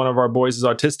because one of our boys is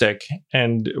autistic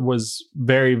and was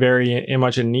very, very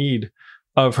much in need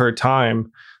of her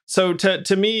time. So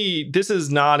to me, this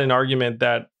is not an argument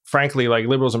that, frankly, like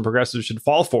liberals and progressives should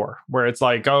fall for, where it's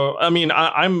like, oh, I mean,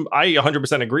 I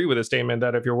 100% agree with the statement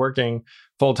that if you're working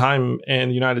full time in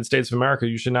the United States of America,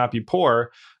 you should not be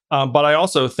poor. But I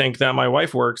also think that my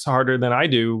wife works harder than I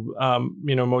do,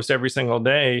 most every single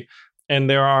day. And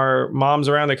there are moms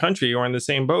around the country who are in the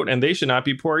same boat, and they should not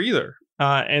be poor either.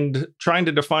 And trying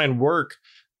to define work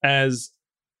as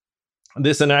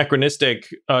this anachronistic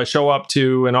show up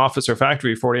to an office or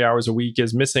factory 40 hours a week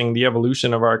is missing the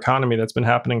evolution of our economy that's been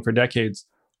happening for decades.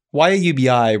 Why a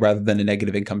UBI rather than a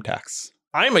negative income tax?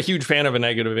 I'm a huge fan of a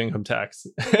negative income tax.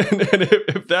 And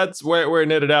if that's where it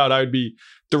netted out, I would be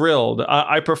thrilled.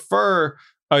 I prefer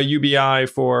a UBI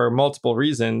for multiple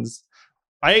reasons.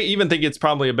 I even think it's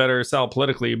probably a better sell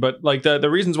politically, but like the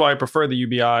reasons why I prefer the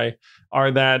UBI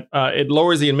are that it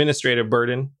lowers the administrative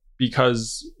burden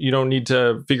because you don't need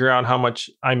to figure out how much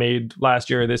I made last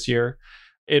year or this year.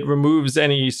 It removes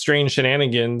any strange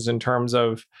shenanigans in terms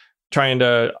of trying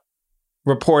to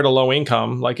report a low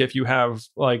income. Like if you have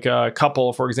like a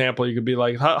couple, for example, you could be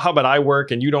like, how about I work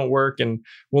and you don't work, and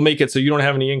we'll make it so you don't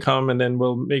have any income, and then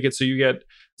we'll make it so you get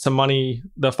some money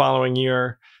the following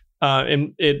year.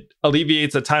 And it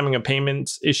alleviates a timing of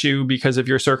payments issue, because if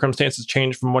your circumstances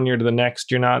change from one year to the next,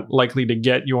 you're not likely to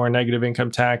get your negative income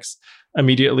tax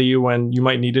immediately when you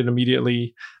might need it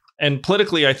immediately. And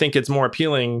politically, I think it's more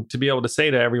appealing to be able to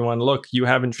say to everyone, look, you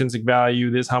have intrinsic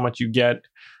value. This is how much you get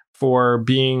for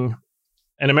being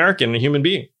an American, a human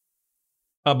being.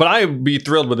 But I'd be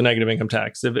thrilled with a negative income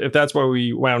tax if that's where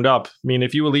we wound up. I mean,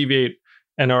 if you alleviate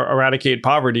and eradicate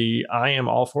poverty, I am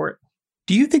all for it.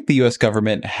 Do you think the U.S.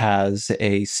 government has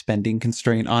a spending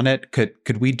constraint on it?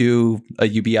 Could we do a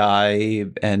UBI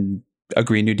and a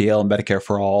Green New Deal and Medicare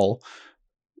for all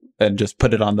and just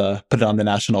put it on the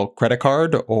national credit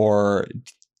card, or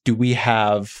do we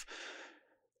have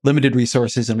limited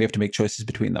resources and we have to make choices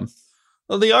between them?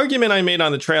 Well, the argument I made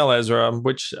on the trail, Ezra,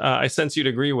 which I sense you'd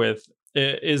agree with,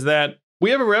 is that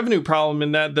we have a revenue problem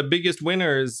in that the biggest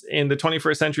winners in the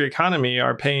 21st century economy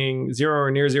are paying zero or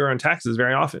near zero in taxes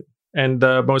very often. And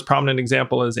the most prominent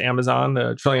example is Amazon,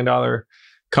 the $1 trillion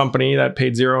company that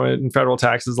paid zero in federal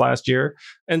taxes last year.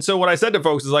 And so what I said to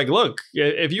folks is like, look,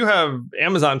 if you have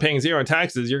Amazon paying zero in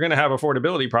taxes, you're going to have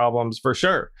affordability problems for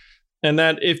sure. And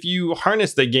that if you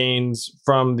harness the gains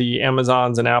from the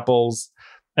Amazons and Apples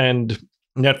and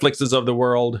Netflixes of the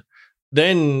world,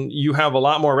 then you have a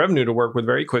lot more revenue to work with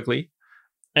very quickly.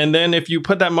 And then if you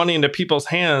put that money into people's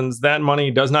hands, that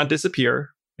money does not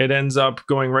disappear. It ends up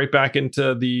going right back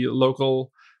into the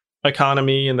local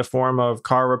economy in the form of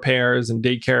car repairs and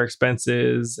daycare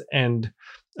expenses and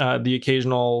the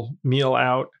occasional meal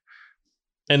out.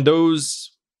 And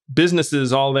those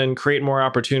businesses all then create more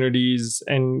opportunities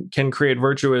and can create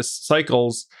virtuous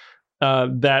cycles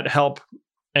that help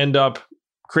end up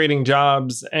creating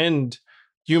jobs and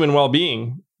human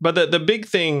well-being. But the big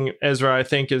thing, Ezra, I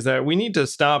think, is that we need to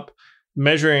stop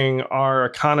measuring our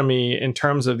economy in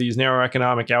terms of these narrow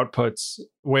economic outputs,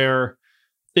 where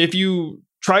if you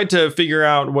try to figure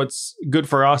out what's good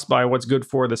for us by what's good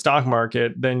for the stock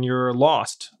market, then you're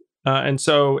lost. And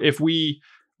so if we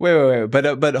wait, but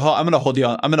I'm going to hold you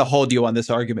on. I'm going to hold you on this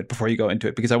argument before you go into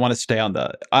it, because I want to stay on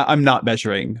I'm not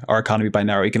measuring our economy by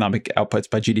narrow economic outputs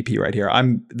by GDP right here.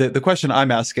 The question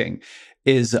I'm asking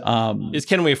is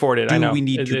can we afford it? Do I know we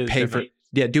need to pay for?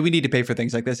 Yeah, do we need to pay for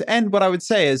things like this? And what I would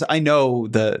say is, I know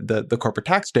the corporate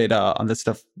tax data on this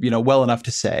stuff, well enough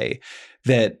to say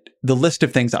that the list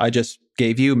of things I just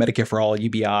gave you, Medicare for All,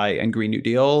 UBI, and Green New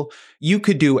Deal, you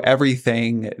could do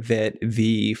everything that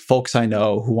the folks I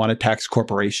know who want to tax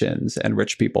corporations and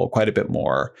rich people quite a bit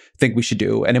more think we should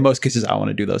do. And in most cases, I want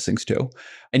to do those things too.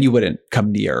 And you wouldn't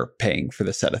come near paying for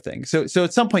this set of things. So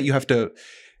at some point you have to,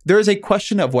 there is a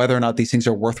question of whether or not these things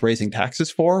are worth raising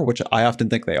taxes for, which I often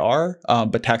think they are,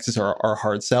 but taxes are a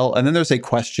hard sell. And then there's a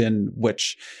question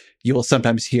which you will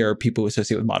sometimes hear people who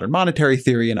associate with modern monetary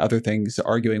theory and other things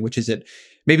arguing, which is that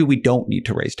maybe we don't need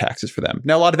to raise taxes for them.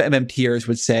 Now, a lot of MMTers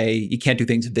would say you can't do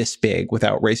things this big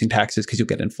without raising taxes because you'll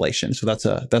get inflation. So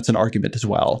that's an argument as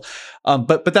well.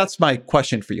 But that's my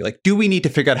question for you. Like, do we need to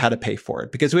figure out how to pay for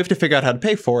it? Because if we have to figure out how to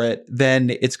pay for it,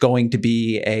 then it's going to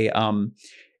be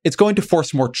it's going to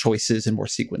force more choices and more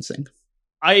sequencing.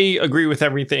 I agree with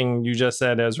everything you just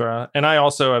said, Ezra. And I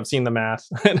also have seen the math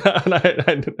and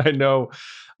I know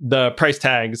the price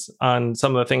tags on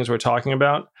some of the things we're talking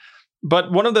about.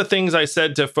 But one of the things I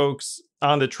said to folks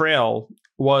on the trail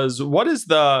was, what is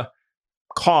the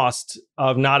cost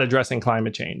of not addressing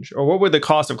climate change? Or what would the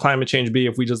cost of climate change be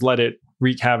if we just let it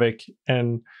wreak havoc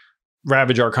and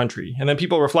ravage our country? And then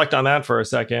people reflect on that for a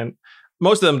second.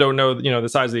 Most of them don't know, the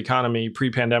size of the economy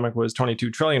pre-pandemic was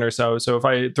 22 trillion or so. So if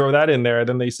I throw that in there,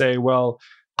 then they say, well,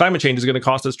 climate change is going to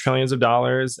cost us trillions of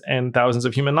dollars and thousands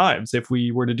of human lives if we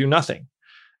were to do nothing.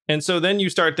 And so then you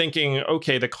start thinking,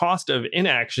 okay, the cost of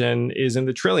inaction is in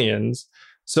the trillions.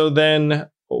 So then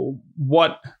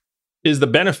what is the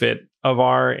benefit of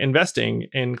our investing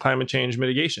in climate change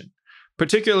mitigation?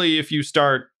 Particularly if you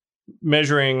start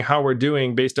measuring how we're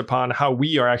doing based upon how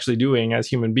we are actually doing as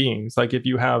human beings. Like if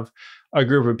you have a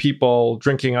group of people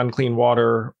drinking unclean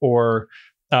water or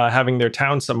having their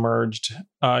town submerged,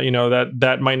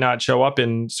 that might not show up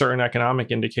in certain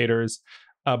economic indicators,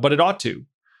 but it ought to.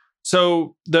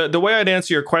 So the way I'd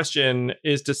answer your question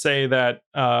is to say that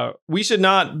we should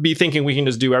not be thinking we can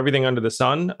just do everything under the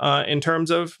sun in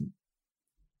terms of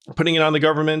putting it on the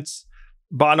government's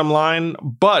bottom line,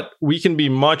 but we can be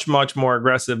much, much more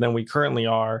aggressive than we currently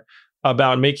are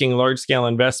about making large-scale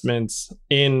investments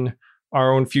in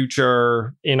our own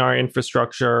future, in our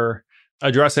infrastructure,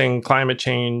 addressing climate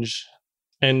change,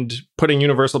 and putting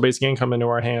universal basic income into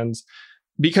our hands.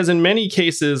 Because in many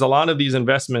cases, a lot of these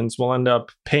investments will end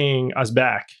up paying us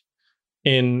back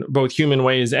in both human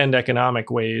ways and economic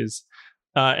ways.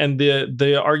 And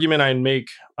the argument I'd make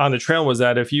on the trail was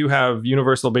that if you have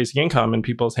universal basic income in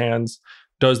people's hands,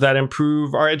 does that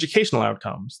improve our educational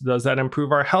outcomes? Does that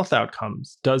improve our health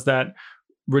outcomes? Does that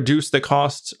reduce the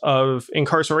cost of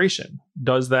incarceration?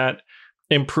 Does that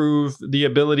improve the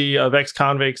ability of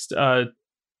ex-convicts,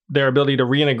 their ability to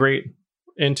reintegrate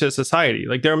into society?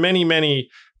 Like there are many,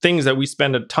 many things that we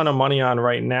spend a ton of money on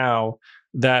right now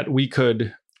that we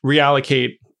could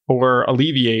reallocate or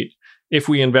alleviate if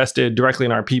we invested directly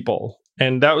in our people.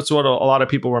 And that was what a lot of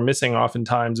people were missing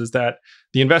oftentimes, is that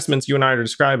the investments you and I are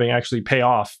describing actually pay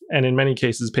off, and in many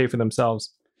cases pay for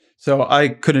themselves. So I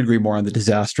couldn't agree more on the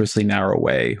disastrously narrow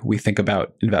way we think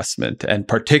about investment, and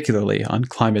particularly on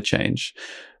climate change.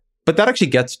 But that actually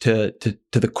gets to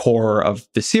the core of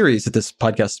the series that this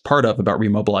podcast is part of, about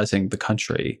remobilizing the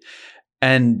country.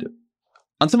 And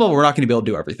on some level, we're not going to be able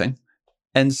to do everything.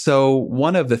 And so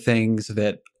one of the things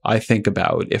that I think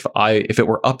about, if it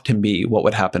were up to me, what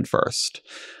would happen first?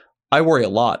 I worry a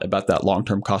lot about that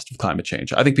long-term cost of climate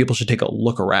change. I think people should take a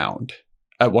look around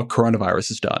at what coronavirus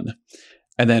has done,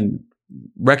 and then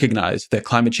recognize that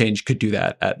climate change could do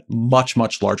that at much,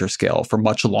 much larger scale for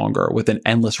much longer, with an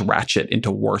endless ratchet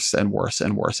into worse and worse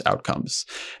and worse outcomes.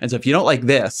 And so if you don't like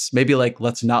this, maybe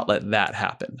let's not let that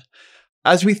happen.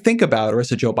 As we think about, or as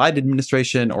the Joe Biden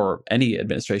administration or any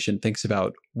administration thinks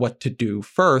about what to do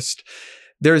first,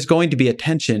 there's going to be a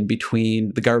tension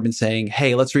between the government saying,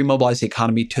 hey, let's remobilize the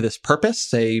economy to this purpose,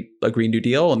 say a Green New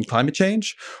Deal and climate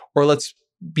change, or let's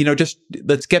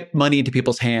get money into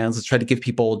people's hands. Let's try to give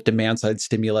people demand side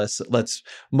stimulus. Let's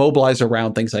mobilize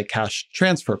around things like cash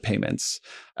transfer payments.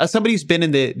 As somebody who's been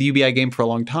in the UBI game for a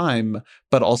long time,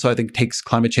 but also I think takes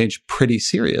climate change pretty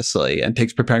seriously and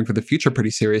takes preparing for the future pretty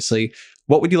seriously,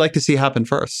 what would you like to see happen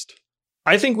first?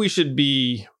 I think we should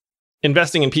be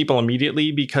investing in people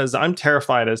immediately, because I'm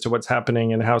terrified as to what's happening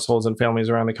in households and families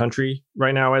around the country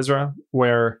right now, Ezra,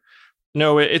 where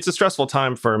no, it's a stressful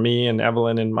time for me and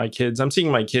Evelyn and my kids. I'm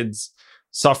seeing my kids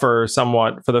suffer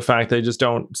somewhat for the fact they just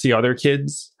don't see other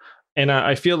kids. And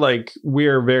I feel like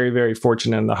we're very, very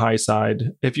fortunate on the high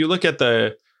side. If you look at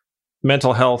the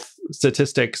mental health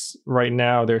statistics right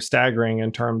now, they're staggering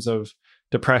in terms of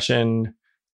depression,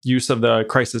 use of the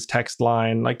crisis text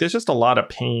line. Like there's just a lot of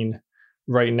pain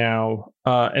right now.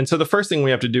 And so the first thing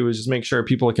we have to do is just make sure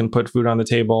people can put food on the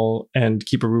table and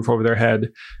keep a roof over their head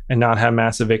and not have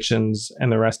mass evictions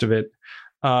and the rest of it.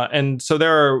 And so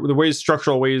there are the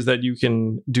structural ways that you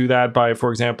can do that by,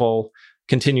 for example,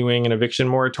 continuing an eviction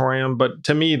moratorium. But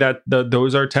to me,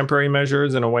 those are temporary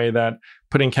measures in a way that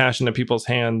putting cash into people's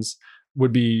hands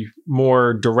would be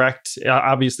more direct.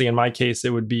 Obviously, in my case, it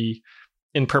would be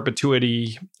in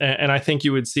perpetuity. And I think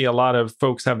you would see a lot of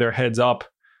folks have their heads up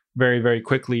very, very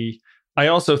quickly. I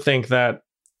also think that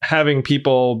having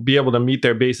people be able to meet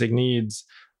their basic needs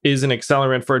is an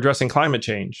accelerant for addressing climate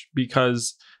change.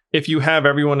 Because if you have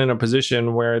everyone in a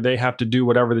position where they have to do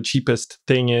whatever the cheapest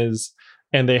thing is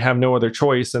and they have no other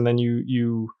choice, and then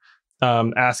you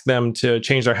ask them to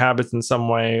change their habits in some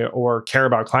way or care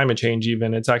about climate change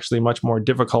even, it's actually much more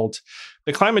difficult.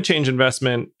 The climate change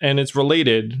investment, and it's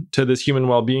related to this human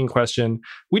well-being question,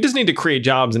 we just need to create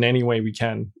jobs in any way we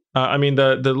can.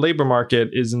 The labor market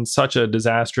is in such a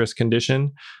disastrous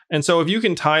condition. And so if you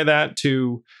can tie that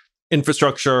to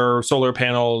infrastructure, solar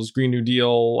panels, Green New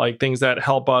Deal, like things that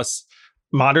help us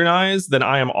modernize, then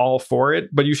I am all for it.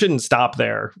 But you shouldn't stop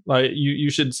there. Like you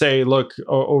should say, look,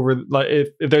 if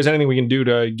there's anything we can do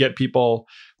to get people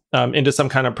into some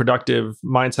kind of productive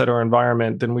mindset or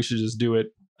environment, then we should just do it.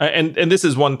 And this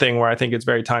is one thing where I think it's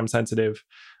very time sensitive.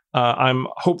 I'm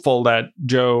hopeful that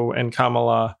Joe and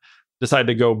Kamala decide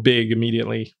to go big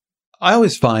immediately. I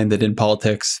always find that in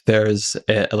politics, there's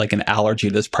an allergy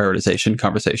to this prioritization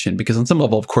conversation, because on some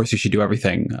level, of course, you should do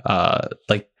everything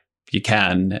like you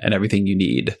can and everything you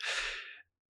need.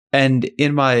 And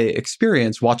in my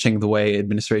experience, watching the way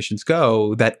administrations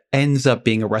go, that ends up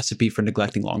being a recipe for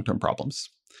neglecting long-term problems.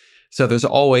 So there's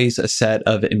always a set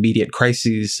of immediate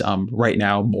crises, right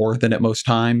now more than at most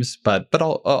times, but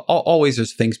always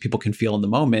there's things people can feel in the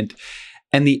moment.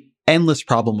 And the endless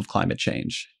problem of climate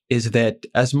change is that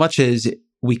as much as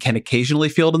we can occasionally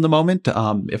feel it in the moment,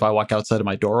 if I walk outside of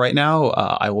my door right now,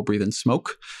 I will breathe in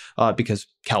smoke because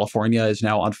California is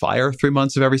now on fire 3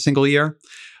 months of every single year.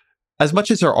 As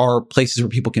much as there are places where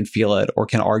people can feel it or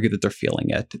can argue that they're feeling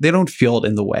it, they don't feel it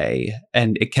in the way,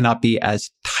 and it cannot be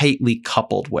as tightly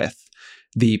coupled with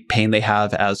the pain they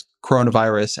have as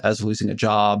coronavirus, as losing a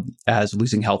job, as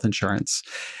losing health insurance.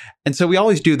 And so we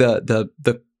always do the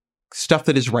stuff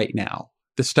that is right now,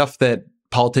 the stuff that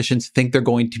politicians think they're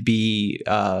going to be,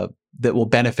 that will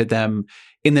benefit them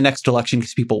in the next election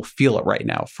because people feel it right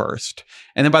now first.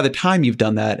 And then by the time you've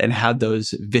done that and had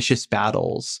those vicious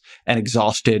battles and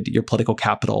exhausted your political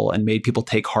capital and made people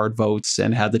take hard votes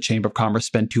and had the Chamber of Commerce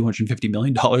spend $250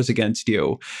 million against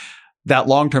you, that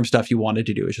long-term stuff you wanted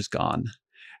to do is just gone.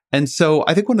 And so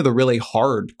I think one of the really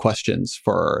hard questions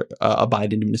for a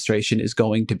Biden administration is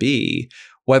going to be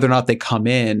whether or not they come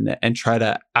in and try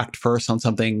to act first on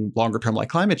something longer term like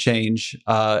climate change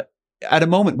at a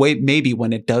moment maybe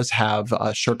when it does have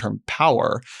short-term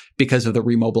power because of the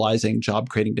remobilizing,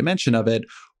 job-creating dimension of it,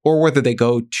 or whether they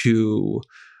go to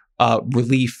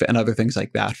relief and other things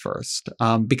like that first.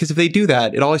 Because if they do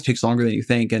that, it always takes longer than you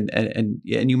think, and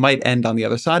you might end on the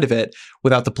other side of it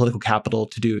without the political capital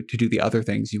to do the other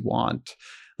things you want.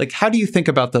 Like, how do you think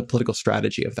about the political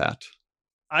strategy of that?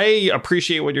 I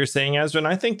appreciate what you're saying, Ezra, and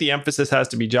I think the emphasis has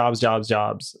to be jobs, jobs,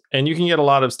 jobs. And you can get a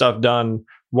lot of stuff done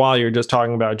while you're just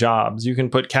talking about jobs. You can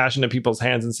put cash into people's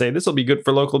hands and say, this will be good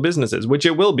for local businesses, which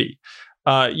it will be.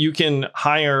 You can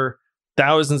hire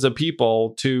thousands of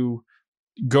people to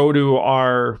go to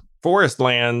our forest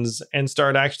lands and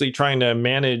start actually trying to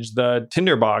manage the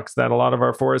tinderbox that a lot of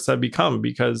our forests have become.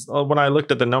 Because when I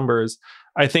looked at the numbers,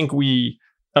 I think we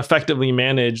effectively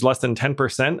manage less than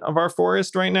 10% of our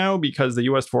forest right now because the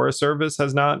U.S. Forest Service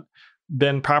has not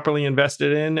been properly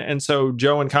invested in. And so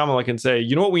Joe and Kamala can say,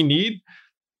 you know what we need?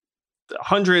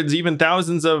 Hundreds, even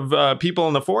thousands of people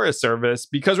in the Forest Service,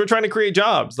 because we're trying to create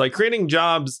jobs. Like, creating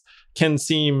jobs can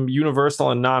seem universal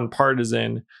and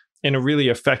nonpartisan in a really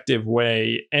effective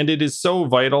way. And it is so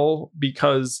vital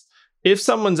because if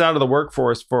someone's out of the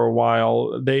workforce for a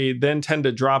while, they then tend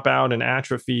to drop out and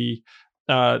atrophy.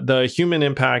 The human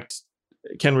impact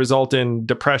can result in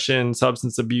depression,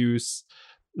 substance abuse,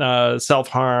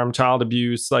 self-harm, child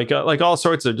abuse, like all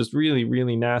sorts of just really,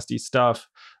 really nasty stuff.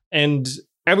 And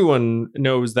everyone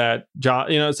knows that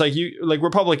it's like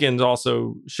Republicans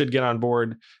also should get on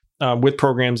board with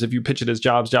programs if you pitch it as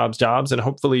jobs, jobs, jobs. And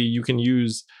hopefully you can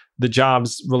use the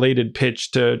jobs related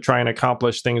pitch to try and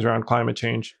accomplish things around climate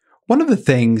change. One of the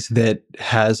things that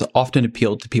has often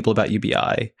appealed to people about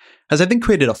UBI has, I think,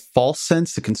 created a false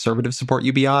sense that conservatives support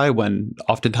UBI, when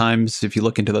oftentimes, if you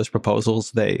look into those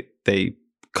proposals, they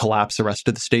collapse the rest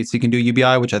of the states you can do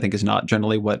UBI, which I think is not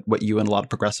generally what you and a lot of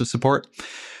progressives support.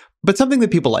 But something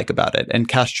that people like about it, and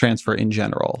cash transfer in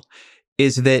general,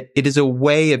 is that it is a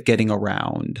way of getting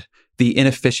around the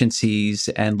inefficiencies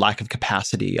and lack of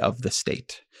capacity of the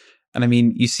state. And I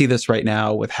mean, you see this right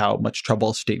now with how much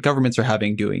trouble state governments are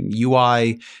having doing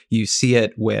UI. You see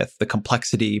it with the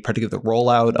complexity, particularly the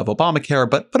rollout of Obamacare,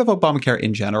 but of Obamacare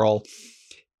in general.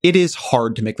 It is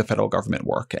hard to make the federal government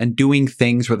work. And doing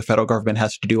things where the federal government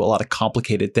has to do a lot of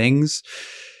complicated things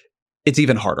it's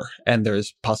even harder. And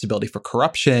there's possibility for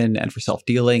corruption and for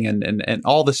self-dealing and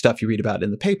all the stuff you read about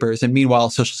in the papers. And meanwhile,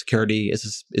 Social Security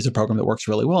is a program that works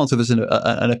really well. And so there's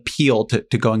an appeal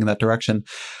to going in that direction.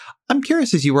 I'm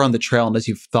curious, as you were on the trail and as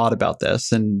you've thought about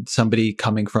this, and somebody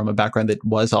coming from a background that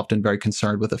was often very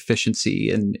concerned with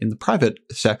efficiency in the private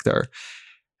sector,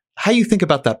 how you think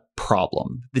about that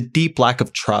problem, the deep lack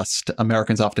of trust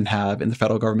Americans often have in the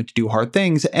federal government to do hard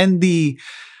things, and the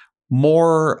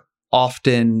more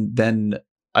often than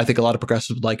I think a lot of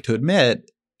progressives would like to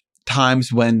admit,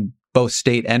 times when both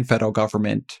state and federal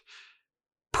government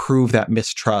prove that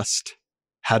mistrust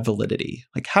had validity.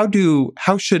 Like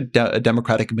how should a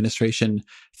Democratic administration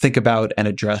think about and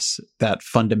address that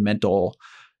fundamental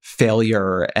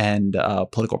failure and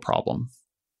political problem?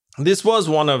 This was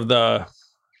one of the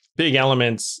big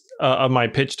elements of my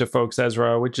pitch to folks,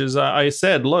 Ezra, which is I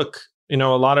said, look, a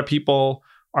lot of people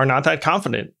are not that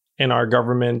confident in our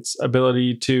government's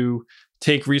ability to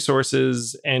take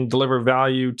resources and deliver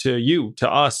value to you,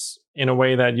 to us, in a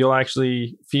way that you'll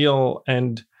actually feel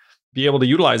and be able to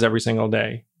utilize every single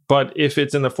day. But if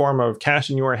it's in the form of cash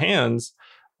in your hands,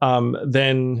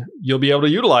 then you'll be able to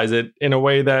utilize it in a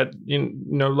way that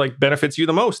like benefits you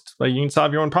the most. Like you can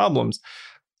solve your own problems.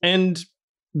 And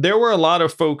there were a lot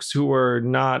of folks who were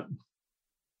not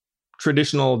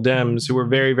traditional Dems who were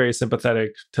very, very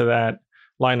sympathetic to that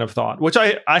line of thought, which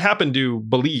I happen to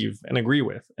believe and agree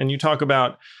with. And you talk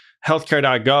about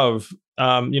healthcare.gov.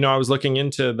 I was looking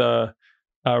into the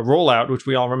rollout, which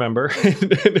we all remember in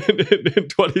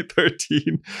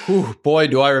 2013. Ooh, boy,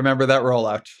 do I remember that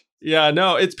rollout. Yeah,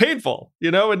 no, it's painful,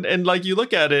 and like you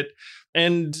look at it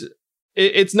and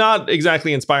it's not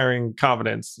exactly inspiring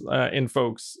confidence in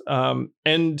folks.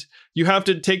 And you have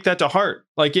to take that to heart.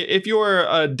 Like if you're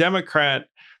a Democrat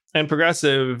and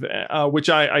progressive, which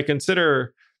I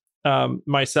consider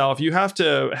myself, you have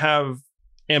to have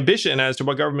ambition as to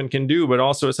what government can do, but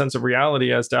also a sense of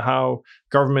reality as to how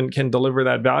government can deliver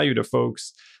that value to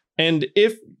folks. And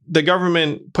if the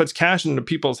government puts cash into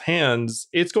people's hands,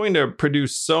 it's going to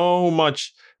produce so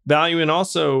much value and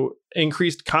also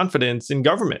increased confidence in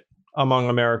government among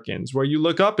Americans, where you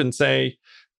look up and say,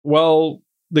 well,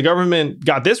 the government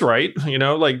got this right,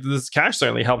 like this cash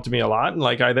certainly helped me a lot. And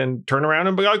like I then turn around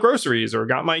and got groceries or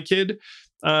got my kid,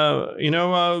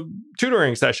 a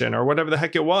tutoring session or whatever the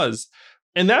heck it was.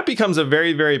 And that becomes a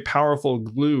very, very powerful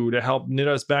glue to help knit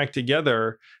us back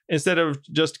together instead of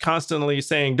just constantly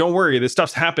saying, don't worry, this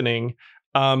stuff's happening.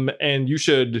 And you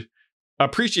should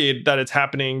appreciate that it's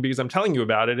happening because I'm telling you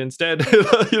about it. Instead,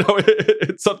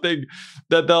 it's something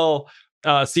that they'll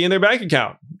see in their bank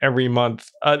account every month.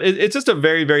 It's just a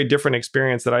very, very different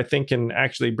experience that I think can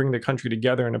actually bring the country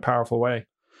together in a powerful way.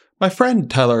 My friend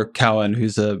Tyler Cowen,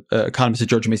 who's an economist at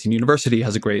George Mason University,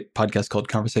 has a great podcast called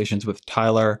Conversations with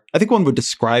Tyler. I think one would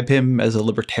describe him as a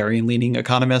libertarian-leaning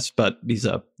economist, but he's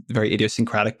a very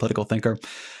idiosyncratic political thinker.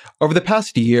 Over the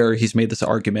past year, he's made this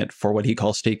argument for what he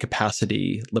calls state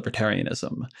capacity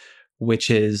libertarianism,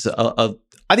 which is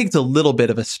I think it's a little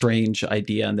bit of a strange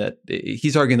idea in that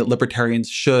he's arguing that libertarians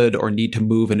should or need to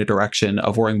move in a direction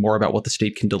of worrying more about what the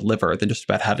state can deliver than just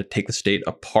about how to take the state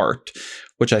apart,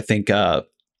 which I think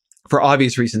for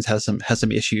obvious reasons has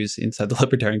some issues inside the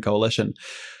Libertarian Coalition.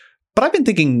 But I've been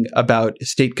thinking about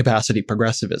state capacity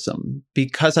progressivism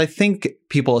because I think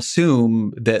people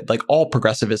assume that like all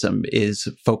progressivism is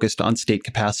focused on state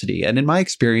capacity. And in my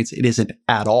experience, it isn't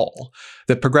at all.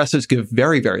 That progressives give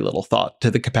very, very little thought to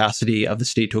the capacity of the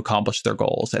state to accomplish their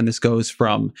goals. And this goes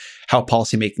from how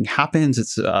policymaking happens.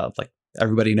 It's like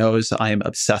everybody knows I am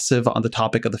obsessive on the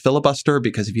topic of the filibuster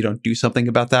because if you don't do something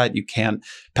about that, you can't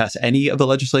pass any of the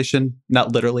legislation,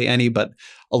 not literally any, but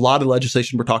a lot of the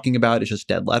legislation we're talking about is just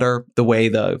dead letter, the way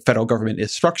the federal government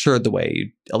is structured, the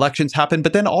way elections happen,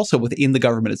 but then also within the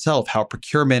government itself, how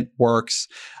procurement works,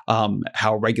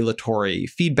 how regulatory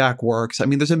feedback works. I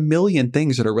mean, there's a million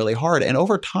things that are really hard and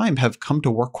over time have come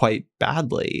to work quite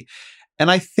badly.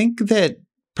 And I think that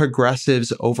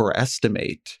progressives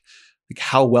overestimate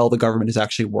how well the government is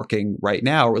actually working right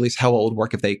now, or at least how well it would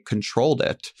work if they controlled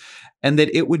it, and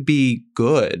that it would be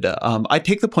good. I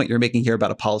take the point you're making here about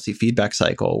a policy feedback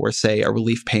cycle where, say, a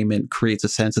relief payment creates a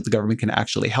sense that the government can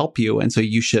actually help you, and so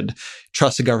you should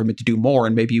trust the government to do more,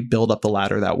 and maybe you build up the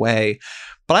ladder that way.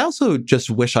 But I also just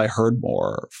wish I heard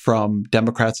more from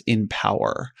Democrats in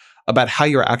power about how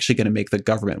you're actually going to make the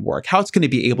government work, how it's going to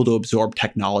be able to absorb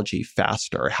technology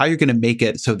faster, how you're going to make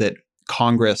it so that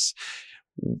Congress,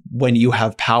 when you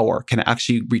have power, can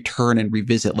actually return and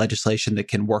revisit legislation that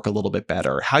can work a little bit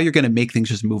better, how you're going to make things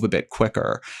just move a bit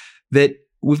quicker. That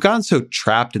we've gotten so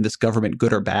trapped in this government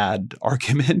good or bad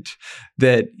argument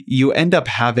that you end up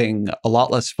having a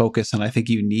lot less focus than I think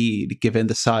you need, given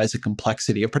the size and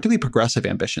complexity of particularly progressive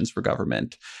ambitions for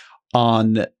government,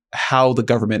 on how the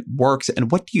government works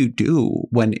and what do you do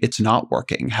when it's not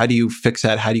working? How do you fix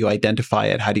that? How do you identify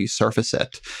it? How do you surface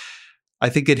it? I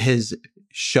think it has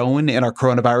shown in our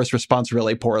coronavirus response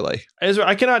really poorly. Ezra,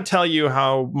 I cannot tell you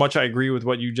how much I agree with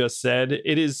what you just said.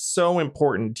 It is so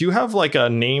important. Do you have like a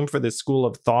name for this school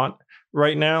of thought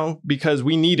right now? Because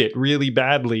we need it really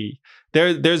badly.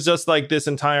 There's just like this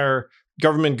entire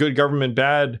government good, government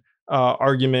bad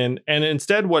argument. And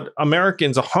instead, what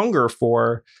Americans hunger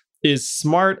for is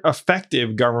smart,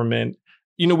 effective government.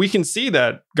 You know, we can see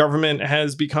that government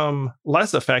has become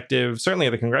less effective, certainly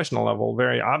at the congressional level,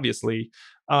 very obviously,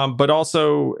 but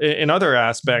also in other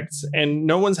aspects. And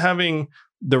no one's having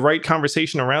the right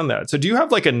conversation around that. So do you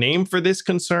have like a name for this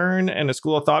concern and a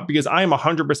school of thought? Because I am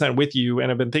 100% with you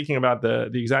and I've been thinking about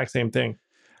the exact same thing.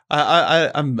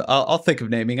 I'll think of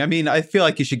naming. I mean, I feel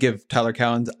like you should give Tyler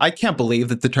Cowen. I can't believe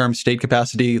that the term state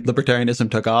capacity libertarianism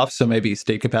took off. So maybe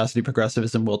state capacity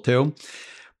progressivism will too.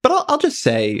 But I'll just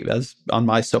say, as on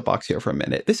my soapbox here for a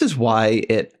minute, this is why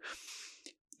it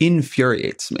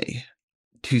infuriates me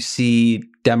to see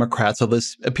Democrats, although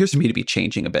this appears to me to be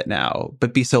changing a bit now,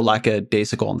 but be so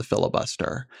lackadaisical on the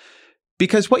filibuster.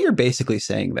 Because what you're basically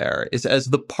saying there is, as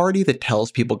the party that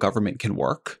tells people government can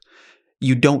work,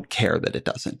 you don't care that it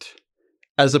doesn't.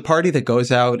 As a party that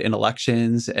goes out in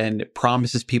elections and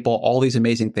promises people all these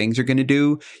amazing things you're going to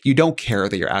do, you don't care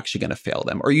that you're actually going to fail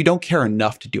them, or you don't care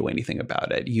enough to do anything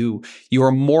about it. You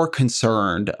are more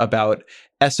concerned about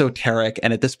esoteric,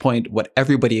 and at this point, what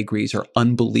everybody agrees are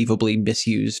unbelievably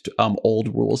misused old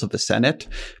rules of the Senate,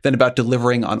 than about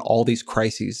delivering on all these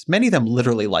crises, many of them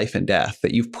literally life and death,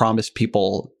 that you've promised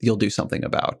people you'll do something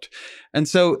about. And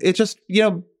so it just,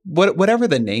 whatever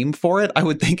the name for it, I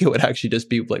would think it would actually just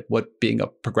be like what being a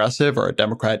progressive or a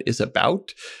Democrat is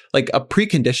about. Like a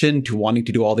precondition to wanting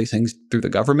to do all these things through the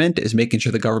government is making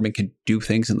sure the government can do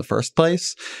things in the first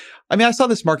place. I mean, I saw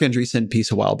this Marc Andreessen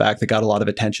piece a while back that got a lot of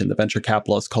attention, the venture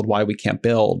capitalist, called Why We Can't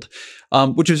Build,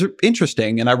 which was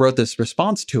interesting. And I wrote this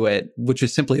response to it, which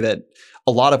is simply that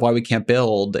a lot of why we can't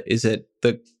build is that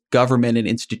the government and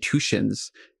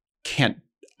institutions can't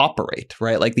operate,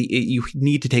 right? Like you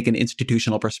need to take an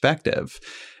institutional perspective.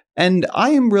 And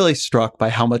I am really struck by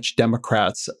how much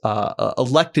Democrats,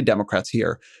 elected Democrats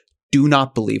here, do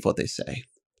not believe what they say.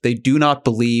 They do not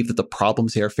believe that the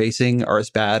problems they are facing are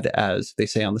as bad as they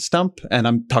say on the stump. And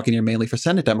I'm talking here mainly for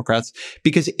Senate Democrats,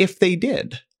 because if they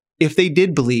did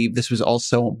believe this was all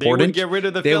so important, they would get rid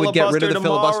of the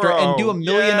filibuster and do a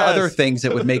million other things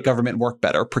that would make government work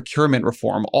better, procurement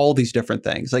reform, all these different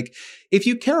things. Like, if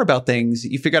you care about things,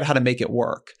 you figure out how to make it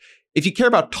work. If you care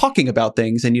about talking about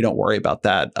things, and you don't worry about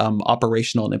that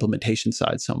operational and implementation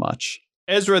side so much.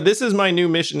 Ezra, this is my new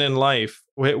mission in life,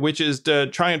 which is to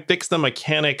try and fix the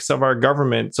mechanics of our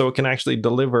government so it can actually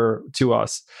deliver to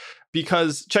us.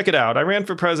 Because check it out, I ran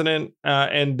for president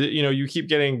and, you keep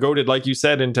getting goaded, like you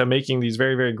said, into making these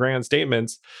very, very grand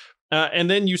statements. And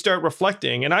then you start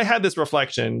reflecting. And I had this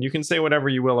reflection. You can say whatever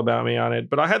you will about me on it.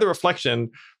 But I had the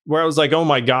reflection where I was like, oh,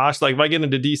 my gosh, like if I get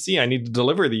into DC, I need to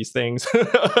deliver these things. You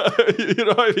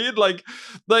know what I mean? Like,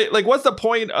 what's the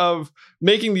point of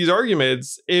making these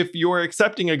arguments if you're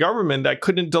accepting a government that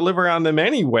couldn't deliver on them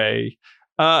anyway?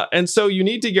 And so you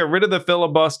need to get rid of the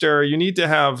filibuster. You need to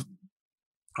have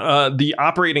the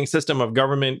operating system of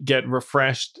government get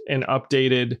refreshed and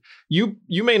updated. You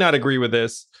may not agree with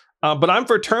this, but I'm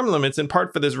for term limits in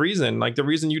part for this reason, like the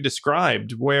reason you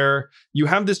described, where you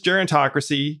have this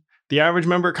gerontocracy. The average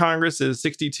member of Congress is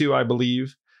 62, I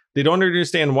believe. They don't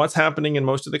understand what's happening in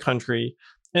most of the country.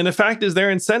 And the fact is their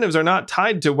incentives are not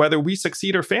tied to whether we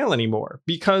succeed or fail anymore,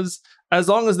 because as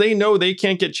long as they know they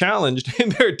can't get challenged in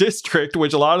their district,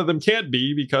 which a lot of them can't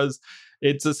be because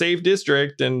it's a safe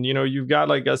district and, you've got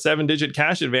like a 7-digit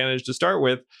cash advantage to start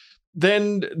with,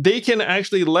 then they can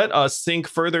actually let us sink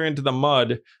further into the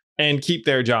mud and keep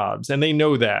their jobs. And they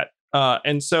know that.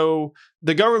 And so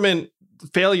the government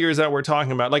failures that we're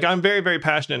talking about, like I'm very, very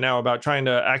passionate now about trying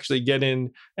to actually get in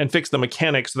and fix the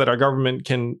mechanics so that our government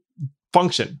can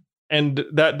function. And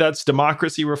that's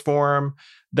democracy reform,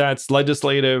 that's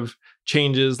legislative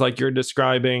changes like you're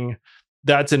describing.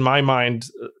 That's, in my mind,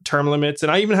 term limits.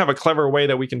 And I even have a clever way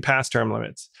that we can pass term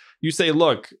limits. You say,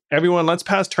 look, everyone, let's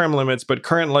pass term limits, but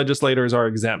current legislators are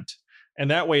exempt. And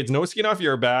that way, it's no skin off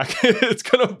your back. It's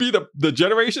going to be the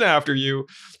generation after you.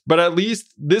 But at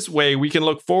least this way, we can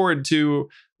look forward to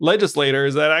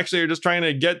legislators that actually are just trying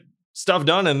to get stuff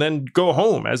done and then go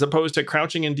home, as opposed to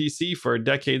crouching in DC for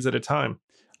decades at a time.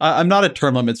 I'm not a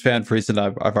term limits fan for a reason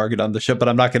I've argued on the show, but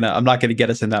I'm not gonna get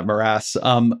us in that morass.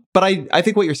 But I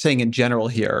think what you're saying in general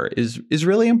here is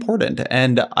really important,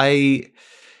 and I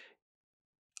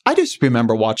just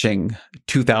remember watching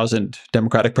 2000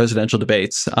 Democratic presidential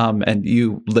debates, and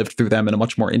you lived through them in a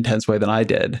much more intense way than I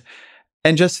did.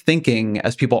 And just thinking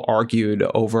as people argued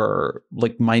over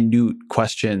like minute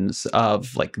questions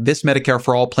of like this Medicare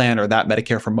for all plan or that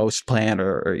Medicare for most plan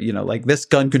or like this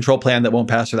gun control plan that won't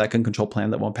pass or that gun control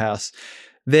plan that won't pass,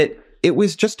 that it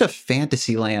was just a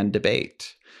fantasy land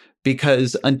debate.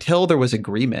 Because until there was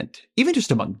agreement, even just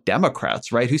among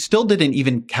Democrats, right, who still didn't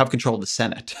even have control of the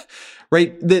Senate,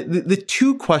 right, the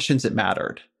two questions that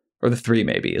mattered, or the three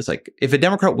maybe, is like, if a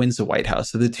Democrat wins the White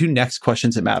House, so the two next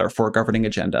questions that matter for a governing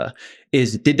agenda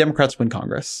is, did Democrats win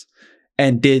Congress?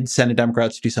 And did Senate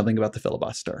Democrats do something about the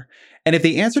filibuster? And if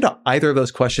the answer to either of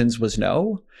those questions was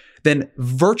no, then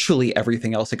virtually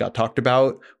everything else that got talked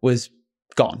about was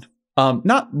gone.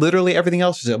 Not literally everything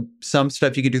else. There's some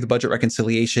stuff you could do the budget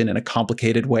reconciliation in a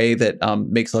complicated way that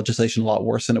makes legislation a lot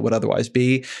worse than it would otherwise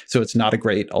be. So it's not a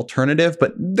great alternative,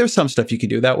 but there's some stuff you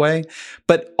could do that way.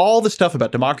 But all the stuff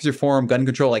about democracy reform, gun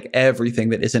control, like everything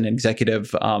that isn't an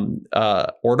executive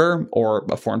order or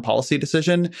a foreign policy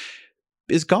decision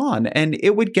is gone. And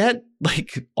it would get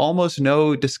like almost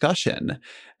no discussion.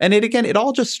 And it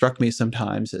all just struck me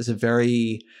sometimes as a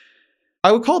very,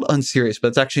 I would call it unserious, but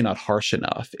it's actually not harsh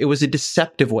enough. It was a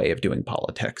deceptive way of doing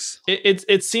politics.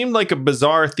 It seemed like a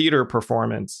bizarre theater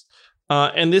performance.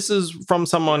 And this is from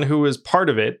someone who is part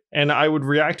of it. And I would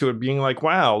react to it being like,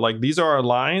 wow, like these are our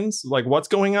lines. Like what's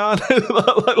going on?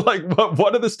 Like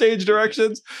what are the stage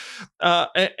directions?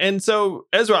 And so,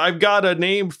 Ezra, I've got a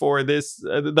name for this,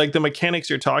 like the mechanics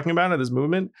you're talking about of this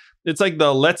movement. It's like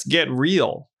the let's get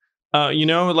real.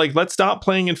 Like let's stop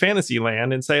playing in fantasy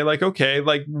land and say like, okay,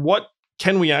 like what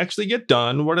can we actually get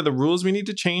done? What are the rules we need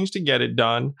to change to get it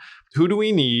done? Who do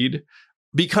we need?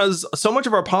 Because so much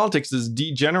of our politics is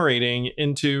degenerating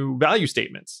into value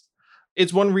statements.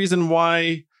 It's one reason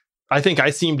why I think I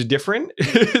seemed different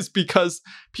is because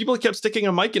people kept sticking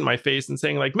a mic in my face and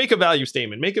saying like, make a value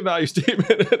statement, make a value statement.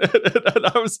 And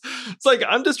it's like,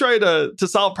 I'm just trying to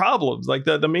solve problems. Like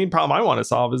the main problem I want to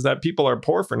solve is that people are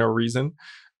poor for no reason.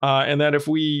 And that if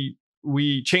we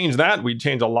change that, we'd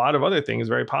change a lot of other things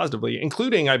very positively,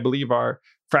 including, I believe, our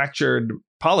fractured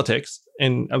politics,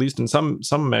 at least in some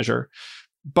measure.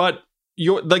 But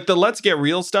you're like the let's get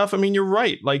real stuff. I mean, you're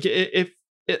right. Like if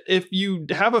you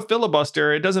have a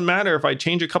filibuster, it doesn't matter if I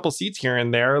change a couple seats here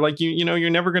and there. Like you're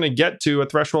never going to get to a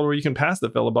threshold where you can pass the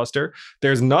filibuster.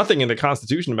 There's nothing in the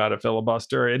Constitution about a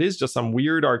filibuster. It is just some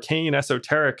weird, arcane,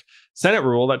 esoteric Senate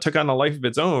rule that took on a life of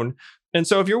its own. And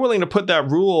so if you're willing to put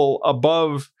that rule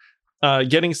above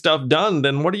getting stuff done,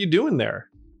 then what are you doing there?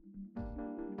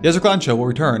 The Ezra Klein Show will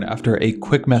return after a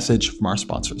quick message from our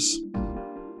sponsors.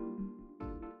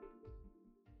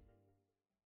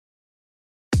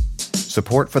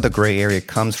 Support for the gray area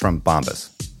comes from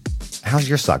Bombas. How's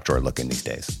your sock drawer looking these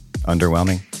days?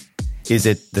 Underwhelming? Is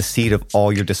it the seat of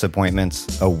all your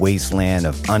disappointments? A wasteland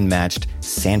of unmatched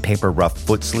sandpaper rough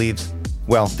foot sleeves?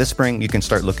 Well, this spring you can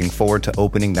start looking forward to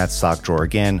opening that sock drawer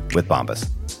again with Bombas.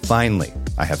 Finally,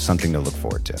 I have something to look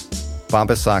forward to.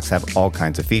 Bombas socks have all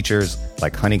kinds of features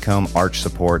like honeycomb arch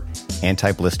support,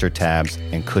 anti-blister tabs,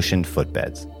 and cushioned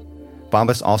footbeds.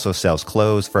 Bombas also sells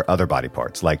clothes for other body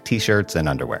parts like t-shirts and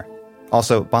underwear.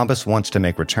 Also, Bombas wants to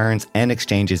make returns and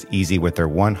exchanges easy with their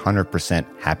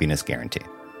 100% happiness guarantee.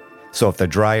 So if the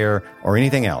dryer or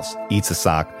anything else eats a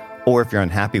sock, or if you're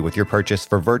unhappy with your purchase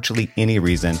for virtually any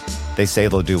reason, they say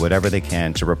they'll do whatever they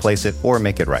can to replace it or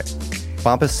make it right.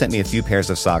 Bombas sent me a few pairs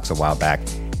of socks a while back,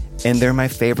 and they're my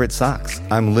favorite socks.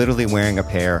 I'm literally wearing a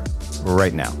pair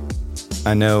right now.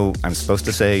 I know I'm supposed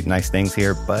to say nice things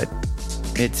here, but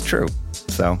it's true.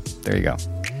 So there you go.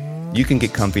 You can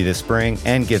get comfy this spring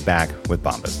and give back with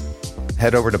Bombas.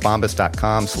 Head over to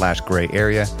bombas.com/gray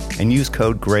area and use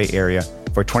code GRAYAREA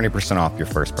for 20% off your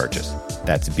first purchase.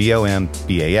 That's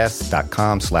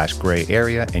bombas.com/gray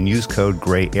area and use code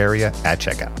GRAYAREA at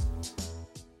checkout.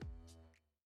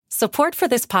 Support for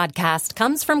this podcast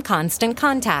comes from Constant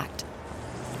Contact.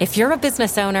 If you're a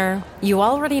business owner, you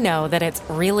already know that it's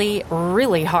really,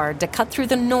 really hard to cut through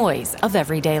the noise of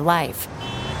everyday life.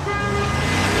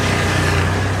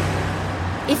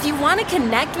 If you want to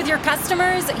connect with your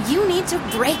customers, you need to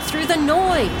break through the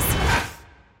noise.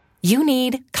 You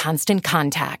need Constant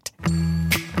Contact.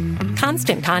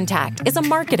 Constant Contact is a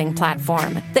marketing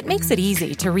platform that makes it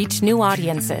easy to reach new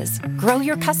audiences, grow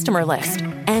your customer list,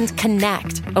 and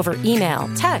connect over email,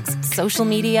 text, social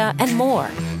media, and more.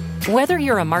 Whether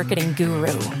you're a marketing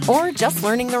guru or just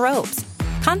learning the ropes,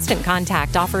 Constant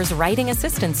Contact offers writing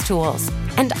assistance tools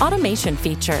and automation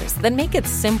features that make it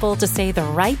simple to say the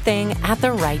right thing at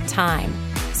the right time.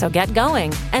 So get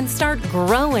going and start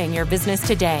growing your business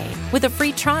today with a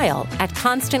free trial at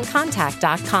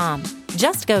ConstantContact.com.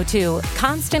 Just go to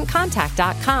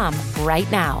ConstantContact.com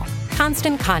right now.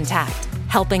 Constant Contact,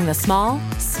 helping the small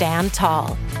stand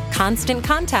tall.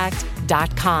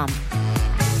 ConstantContact.com.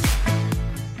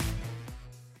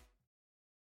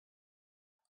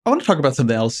 I want to talk about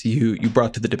something else you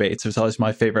brought to the debates. It was always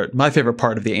my favorite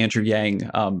part of the Andrew Yang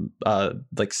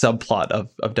subplot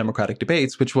of Democratic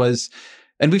debates, which was,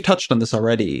 and we've touched on this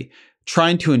already,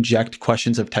 trying to inject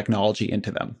questions of technology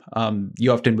into them.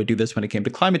 You often would do this when it came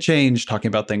to climate change, talking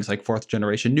about things like fourth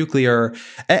generation nuclear,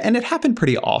 and it happened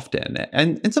pretty often.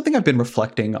 And something I've been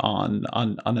reflecting on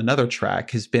another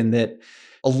track has been that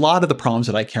a lot of the problems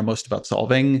that I care most about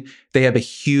solving, they have a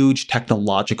huge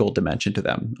technological dimension to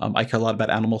them. I care a lot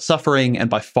about animal suffering, and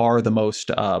by far the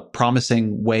most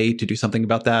promising way to do something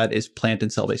about that is plant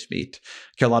and cell-based meat.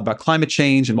 I care a lot about climate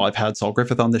change, and while I've had Saul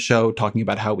Griffith on the show talking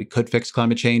about how we could fix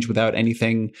climate change without any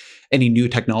new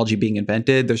technology being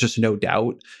invented, there's just no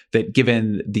doubt that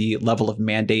given the level of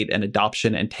mandate and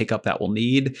adoption and take up that we'll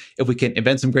need, if we can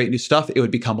invent some great new stuff, it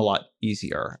would become a lot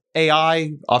easier.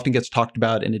 AI often gets talked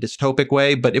about in a dystopic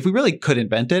way, but if we really could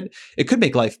invent it, it could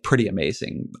make life pretty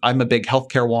amazing. I'm a big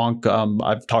healthcare wonk.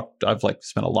 I've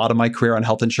spent a lot of my career on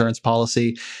health insurance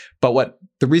policy. But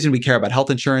the reason we care about health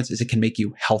insurance is it can make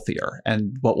you healthier.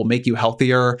 And what will make you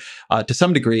healthier to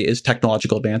some degree is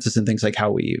technological advances in things like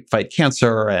how we fight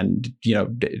cancer and,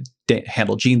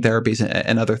 handle gene therapies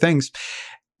and other things.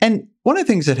 And one of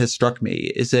the things that has struck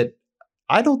me is that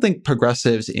I don't think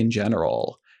progressives in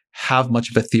general have much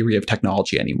of a theory of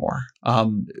technology anymore.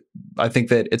 I think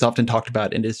that it's often talked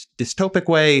about in this dystopic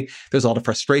way. There's a lot of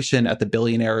frustration at the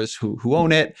billionaires who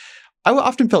own it. I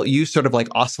often felt you sort of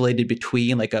oscillated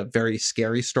between a very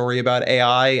scary story about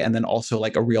AI and then also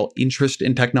a real interest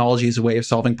in technology as a way of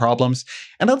solving problems.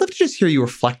 And I'd love to just hear you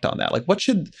reflect on that.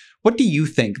 What do you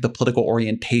think the political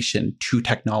orientation to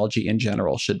technology in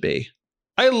general should be?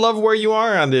 I love where you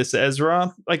are on this,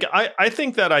 Ezra. I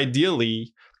think that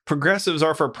ideally progressives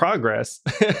are for progress.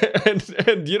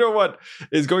 and you know what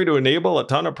is going to enable a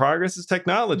ton of progress is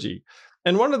technology.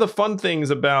 And one of the fun things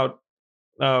about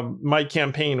my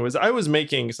campaign was I was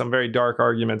making some very dark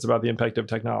arguments about the impact of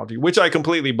technology, which I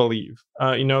completely believe.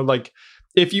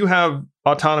 If you have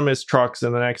autonomous trucks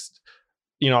in the next,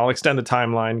 I'll extend the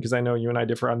timeline because I know you and I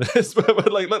differ on this,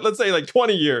 but let's say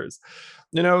 20 years,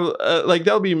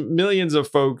 there'll be millions of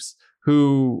folks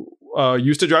who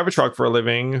used to drive a truck for a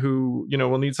living who,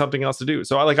 will need something else to do.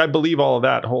 So I believe all of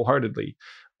that wholeheartedly.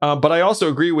 But I also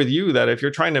agree with you that if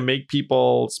you're trying to make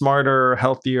people smarter,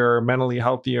 healthier, mentally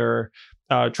healthier,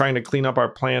 trying to clean up our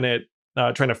planet,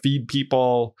 trying to feed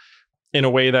people in a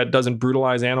way that doesn't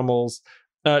brutalize animals,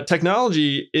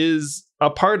 technology is a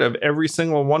part of every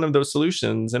single one of those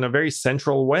solutions in a very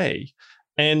central way.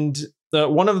 And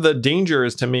one of the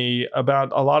dangers to me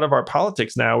about a lot of our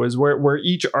politics now is we're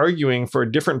each arguing for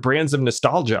different brands of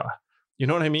nostalgia. You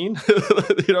know what I mean?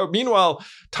 Meanwhile,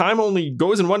 time only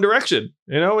goes in one direction.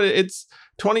 It's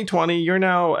 2020. You're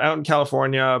now out in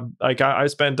California. I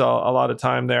spent a lot of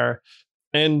time there.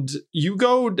 And you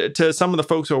go to some of the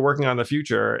folks who are working on the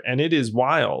future, and it is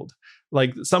wild.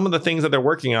 Some of the things that they're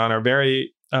working on are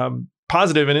very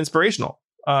positive and inspirational.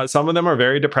 Some of them are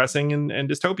very depressing and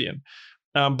dystopian.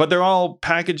 But they're all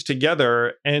packaged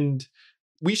together. And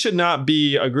we should not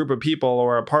be a group of people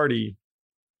or a party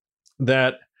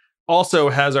that also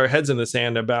has our heads in the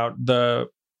sand about the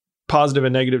positive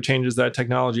and negative changes that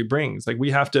technology brings.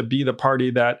 We have to be the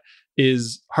party that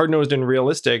is hard-nosed and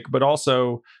realistic, but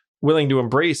also willing to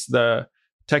embrace the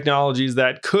technologies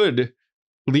that could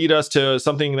lead us to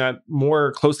something that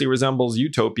more closely resembles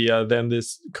utopia than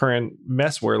this current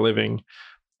mess we're living.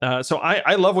 So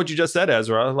I love what you just said,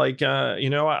 Ezra.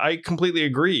 I completely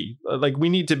agree. We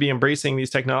need to be embracing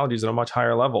these technologies at a much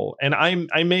higher level. And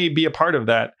I may be a part of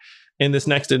that in this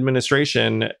next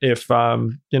administration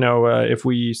if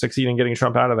we succeed in getting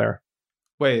Trump out of there.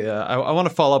 Wait, I want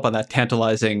to follow up on that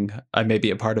tantalizing, I may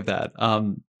be a part of that.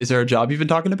 Is there a job you've been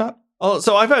talking about? Oh,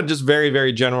 so I've had just very,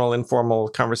 very general, informal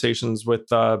conversations with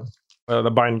the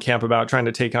Biden camp about trying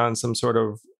to take on some sort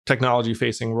of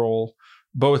technology-facing role,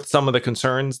 both some of the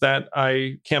concerns that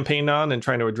I campaigned on and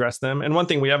trying to address them. And one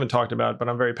thing we haven't talked about, but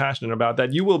I'm very passionate about,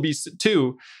 that you will be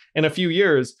too in a few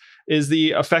years, is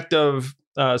the effect of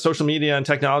social media and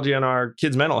technology on our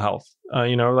kids' mental health.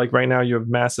 Right now you have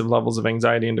massive levels of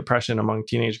anxiety and depression among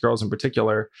teenage girls in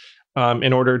particular,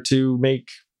 in order to make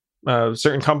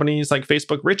certain companies like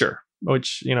Facebook richer,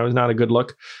 which, is not a good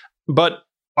look. But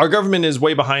our government is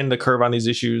way behind the curve on these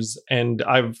issues, and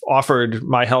I've offered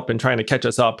my help in trying to catch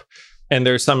us up. And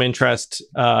there's some interest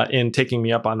in taking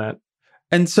me up on that.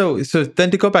 And so then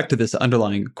to go back to this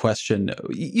underlying question,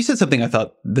 you said something I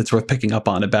thought that's worth picking up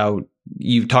on about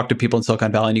you talk to people in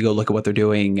Silicon Valley and you go look at what they're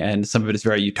doing, and some of it is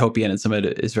very utopian and some of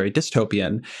it is very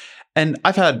dystopian. And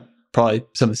I've had probably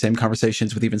some of the same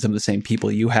conversations with even some of the same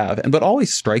people you have. And what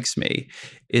always strikes me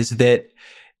is that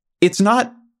it's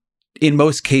not, in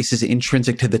most cases,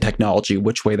 intrinsic to the technology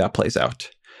which way that plays out.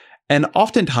 And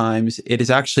oftentimes, it is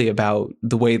actually about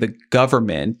the way the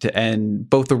government and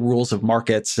both the rules of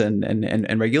markets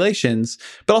and regulations,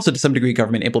 but also to some degree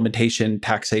government implementation,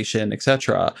 taxation, et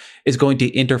cetera, is going to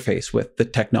interface with the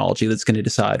technology that's going to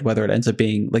decide whether it ends up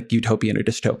being like utopian or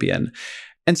dystopian.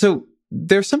 And so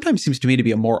there sometimes seems to me to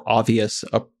be a more obvious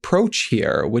approach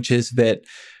here, which is that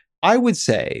I would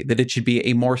say that it should be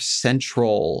a more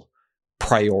central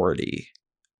priority,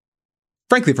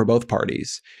 frankly, for both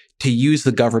parties, to use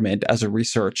the government as a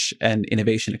research and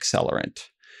innovation accelerant.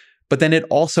 But then it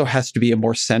also has to be a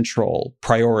more central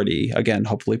priority, again,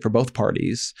 hopefully for both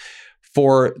parties,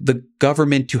 for the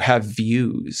government to have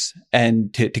views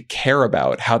and to care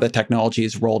about how the technology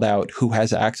is rolled out, who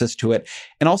has access to it,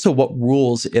 and also what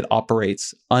rules it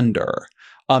operates under.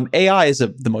 AI is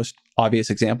the most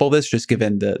obvious example of this, just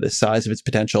given the size of its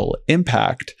potential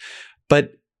impact.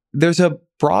 But there's a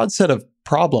broad set of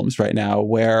problems right now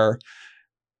where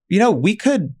we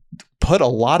could put a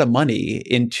lot of money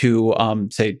into,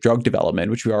 say, drug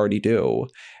development, which we already do,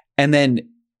 and then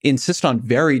insist on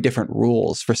very different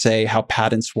rules for, say, how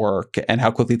patents work and how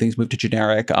quickly things move to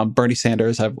generic. Bernie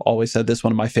Sanders, I've always said this,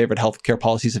 one of my favorite healthcare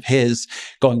policies of his,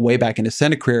 going way back in his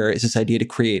Senate career, is this idea to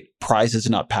create prizes,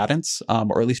 not patents,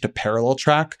 or at least a parallel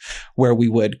track where we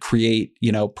would create,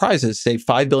 prizes, say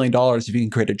 $5 billion if you can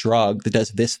create a drug that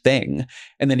does this thing.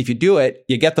 And then if you do it,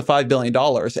 you get the $5 billion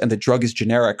and the drug is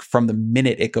generic from the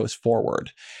minute it goes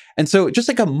forward. And so just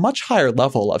like a much higher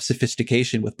level of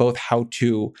sophistication with both how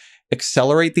to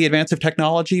accelerate the advance of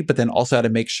technology, but then also how to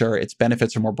make sure its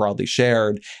benefits are more broadly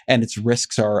shared and its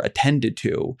risks are attended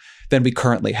to than we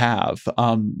currently have,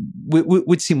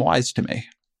 would seem wise to me.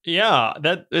 Yeah,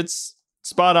 it's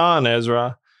spot on,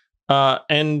 Ezra.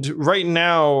 And right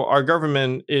now, our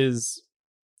government is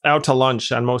out to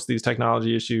lunch on most of these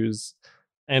technology issues,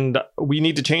 and we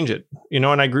need to change it. And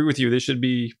I agree with you. This should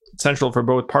be central for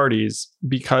both parties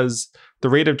because the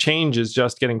rate of change is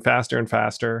just getting faster and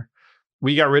faster.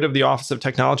 We got rid of the Office of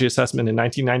Technology Assessment in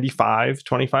 1995,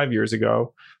 25 years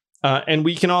ago. And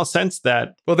we can all sense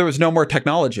that. Well, there was no more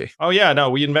technology. Oh, yeah. No,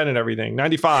 we invented everything.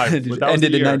 95. It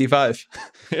ended in 95.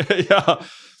 Yeah.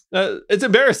 It's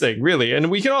embarrassing, really. And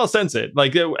we can all sense it.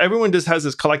 Like everyone just has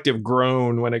this collective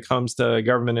groan when it comes to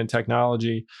government and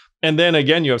technology. And then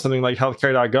again, you have something like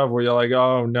healthcare.gov where you're like,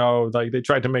 oh no, like they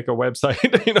tried to make a website,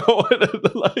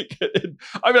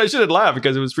 I shouldn't laugh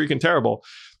because it was freaking terrible.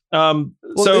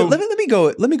 So let me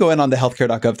go in on the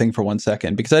healthcare.gov thing for 1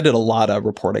 second, because I did a lot of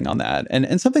reporting on that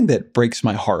and something that breaks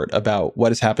my heart about what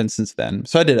has happened since then.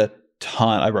 So I did a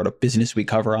ton. I wrote a Business Week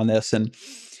cover on this, and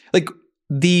like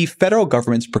the federal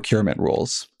government's procurement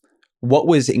rules, what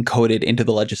was encoded into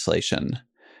the legislation,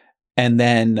 and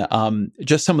then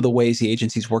just some of the ways the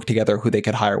agencies work together, who they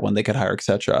could hire, when they could hire, et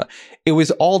cetera. It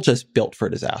was all just built for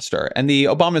disaster. And the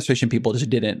Obama administration people just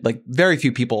didn't, very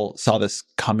few people saw this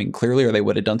coming clearly, or they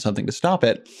would have done something to stop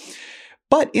it.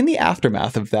 But in the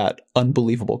aftermath of that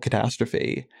unbelievable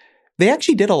catastrophe, they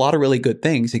actually did a lot of really good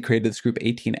things. They created this group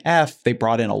 18F. They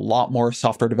brought in a lot more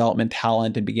software development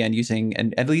talent and began using,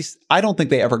 and at least I don't think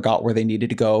they ever got where they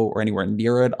needed to go or anywhere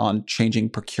near it on changing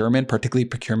procurement, particularly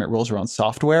procurement rules around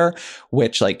software,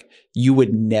 which you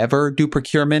would never do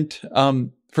procurement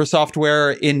for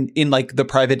software in the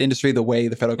private industry the way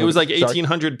the federal government. It was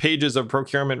 1,800 pages of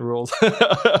procurement rules.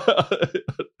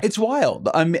 It's wild.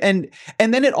 And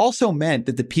then it also meant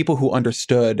that the people who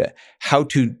understood how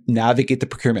to navigate the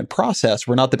procurement process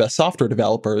were not the best software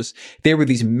developers. They were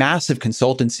these massive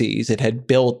consultancies that had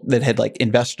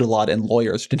invested a lot in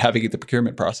lawyers to navigate the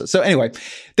procurement process. So anyway,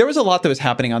 there was a lot that was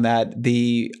happening on that.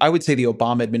 I would say the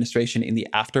Obama administration, in the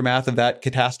aftermath of that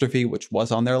catastrophe, which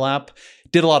was on their lap,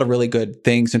 did a lot of really good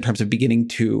things in terms of beginning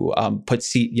to put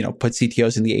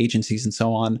CTOs in the agencies and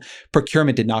so on.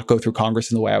 Procurement did not go through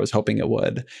Congress in the way I was hoping it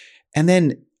would. And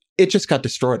then it just got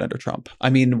destroyed under Trump. I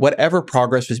mean, whatever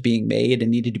progress was being made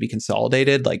and needed to be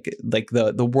consolidated, like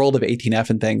the world of 18F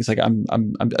and things,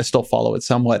 I still follow it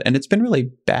somewhat, and it's been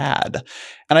really bad.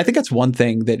 And I think that's one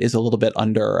thing that is a little bit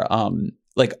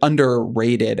like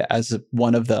underrated as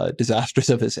one of the disasters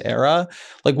of his era.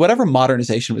 Like whatever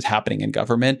modernization was happening in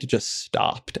government just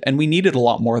stopped. And we needed a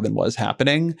lot more than was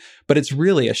happening. But it's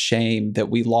really a shame that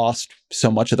we lost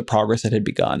so much of the progress that had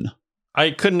begun.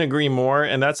 I couldn't agree more.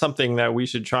 And that's something that we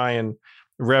should try and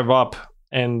rev up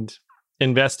and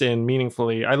invest in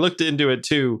meaningfully. I looked into it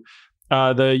too.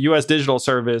 The U.S. Digital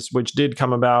Service, which did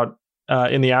come about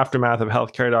in the aftermath of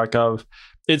healthcare.gov,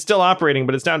 it's still operating,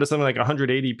 but it's down to something like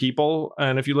 180 people.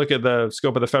 And if you look at the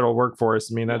scope of the federal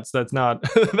workforce, I mean, that's not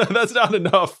that's not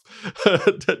enough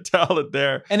talent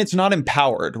there. And it's not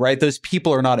empowered, right? Those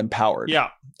people are not empowered. Yeah.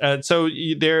 So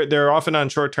they're often on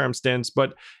short-term stints,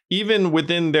 but even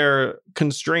within their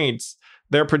constraints,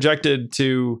 they're projected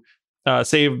to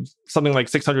save something like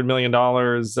 $600 million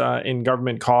in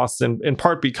government costs, and in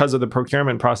part because of the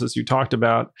procurement process you talked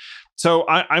about. So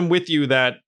I'm with you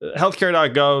that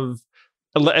healthcare.gov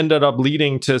ended up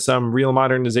leading to some real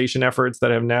modernization efforts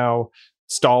that have now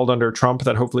stalled under Trump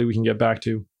that hopefully we can get back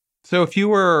to. So if you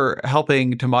were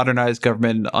helping to modernize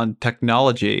government on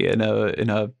technology in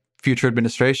a future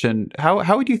administration,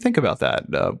 how would you think about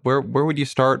that? Where would you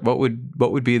start? What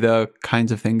would be the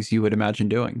kinds of things you would imagine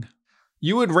doing?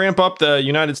 You would ramp up the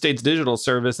United States Digital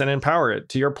Service and empower it,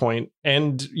 to your point.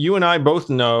 And you and I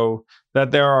both know that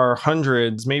there are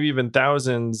hundreds, maybe even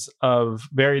thousands of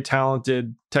very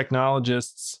talented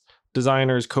technologists,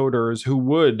 designers, coders who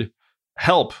would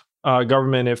help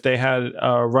government if they had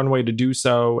a runway to do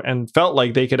so and felt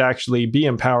like they could actually be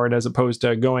empowered, as opposed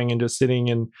to going and just sitting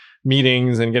in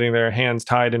meetings and getting their hands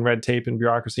tied in red tape and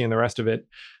bureaucracy and the rest of it.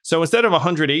 So instead of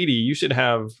 180, you should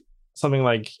have something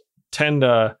like 10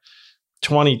 to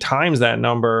 20 times that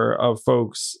number of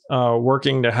folks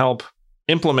working to help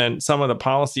implement some of the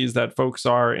policies that folks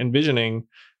are envisioning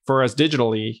for us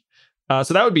digitally.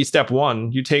 So that would be step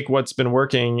one. You take what's been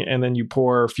working and then you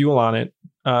pour fuel on it.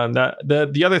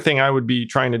 The other thing I would be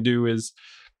trying to do is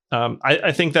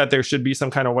I think that there should be some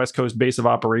kind of West Coast base of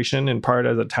operation, in part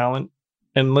as a talent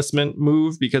enlistment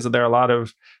move, because there are a lot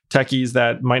of techies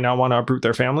that might not want to uproot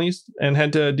their families and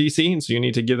head to DC. And so you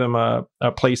need to give them a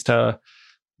place to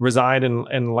reside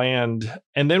and land.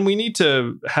 And then we need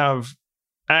to have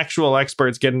actual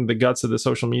experts get into the guts of the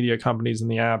social media companies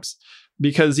and the apps,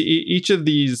 because each of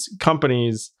these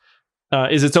companies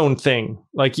is its own thing.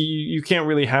 Like you can't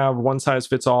really have one size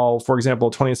fits all, for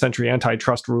example, 20th century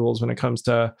antitrust rules when it comes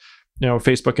to,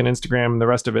 Facebook and Instagram and the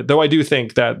rest of it. Though I do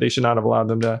think that they should not have allowed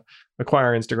them to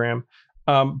acquire Instagram.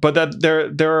 But that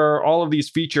there are all of these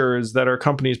features that are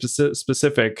company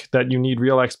specific that you need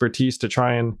real expertise to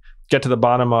try and get to the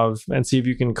bottom of and see if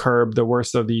you can curb the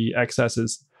worst of the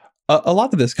excesses. A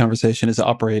lot of this conversation is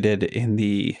operated in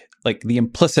the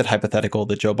implicit hypothetical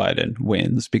that Joe Biden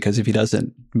wins, because if he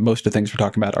doesn't, most of the things we're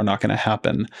talking about are not going to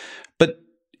happen. But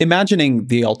imagining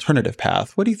the alternative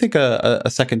path, what do you think a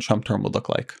second Trump term would look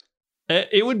like?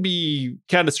 It would be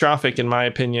catastrophic, in my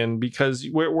opinion, because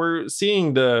we're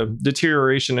seeing the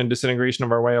deterioration and disintegration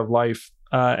of our way of life.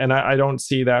 And I don't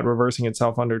see that reversing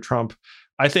itself under Trump.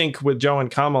 I think with Joe and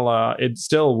Kamala, it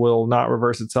still will not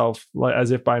reverse itself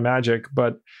as if by magic,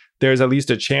 but there's at least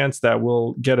a chance that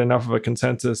we'll get enough of a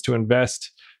consensus to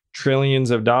invest trillions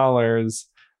of dollars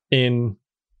in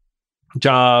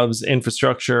jobs,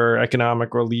 infrastructure,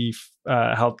 economic relief,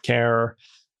 healthcare,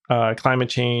 climate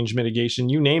change mitigation,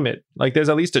 you name it. Like there's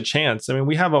at least a chance. I mean,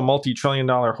 we have a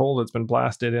multi-trillion-dollar hole that's been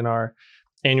blasted in our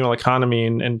annual economy,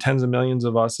 and tens of millions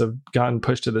of us have gotten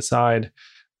pushed to the side.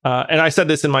 And I said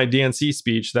this in my DNC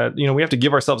speech that, we have to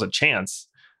give ourselves a chance,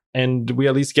 and we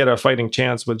at least get a fighting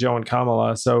chance with Joe and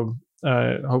Kamala. So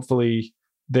hopefully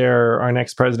they're our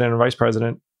next president and vice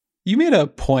president. You made a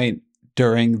point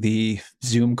during the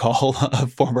Zoom call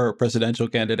of former presidential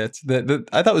candidates that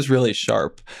I thought was really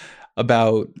sharp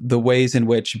about the ways in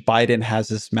which Biden has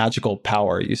this magical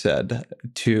power, you said,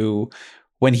 to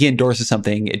when he endorses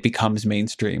something, it becomes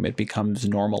mainstream, it becomes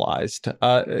normalized.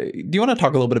 Do you want to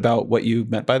talk a little bit about what you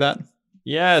meant by that?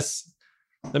 Yes.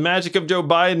 The magic of Joe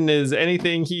Biden is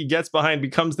anything he gets behind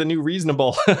becomes the new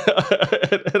reasonable.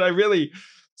 And I really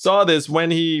saw this when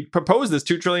he proposed this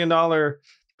 $2 trillion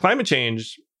climate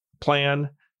change plan,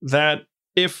 that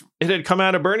if it had come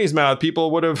out of Bernie's mouth,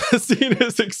 people would have seen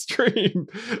as extreme.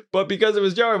 But because it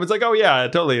was Joe, it was like, oh yeah,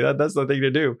 totally. That's the thing to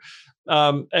do.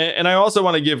 And I also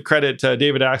want to give credit to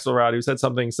David Axelrod, who said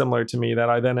something similar to me that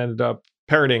I then ended up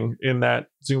parroting in that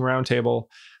Zoom roundtable.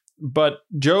 But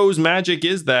Joe's magic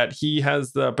is that he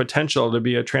has the potential to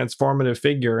be a transformative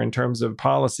figure in terms of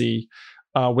policy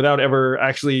without ever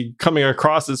actually coming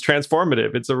across as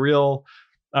transformative. It's a real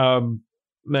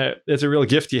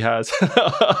gift he has.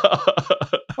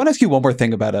 I want to ask you one more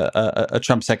thing about a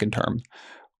Trump second term.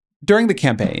 During the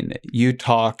campaign, you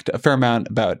talked a fair amount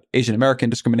about Asian American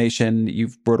discrimination. You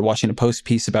wrote a Washington Post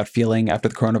piece about feeling after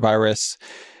the coronavirus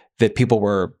that people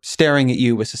were staring at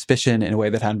you with suspicion in a way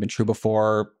that hadn't been true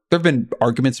before. There have been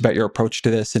arguments about your approach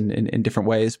to this in different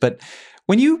ways. But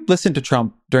when you listened to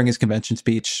Trump during his convention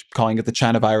speech, calling it the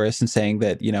China virus and saying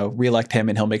that, reelect him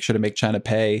and he'll make sure to make China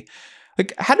pay,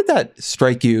 like, how did that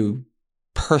strike you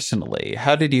personally?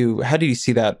 How did you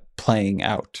see that playing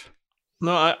out?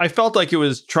 No, I felt like it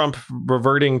was Trump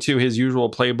reverting to his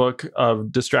usual playbook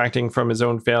of distracting from his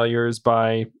own failures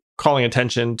by calling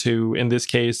attention to, in this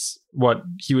case, what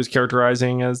he was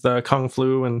characterizing as the Kung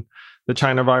flu and the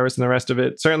China virus and the rest of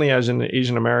it. Certainly as an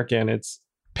Asian American, it's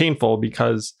painful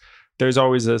because there's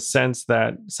always a sense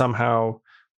that somehow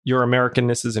your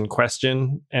Americanness is in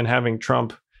question, and having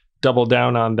Trump double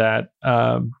down on that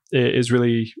is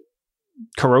really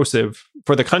corrosive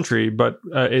for the country, but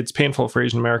it's painful for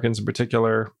Asian Americans in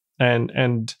particular.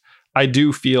 And I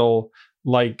do feel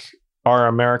like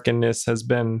our Americanness has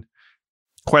been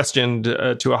questioned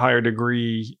to a higher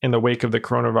degree in the wake of the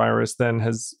coronavirus than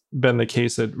has been the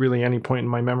case at really any point in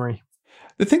my memory.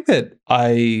 The thing that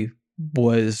I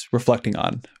was reflecting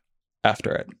on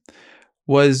after it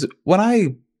was when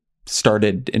I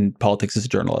started in politics as a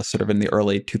journalist, sort of in the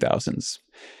early 2000s,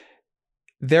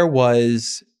 there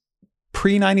was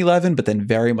pre 9/11, but then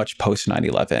very much post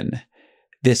 9/11,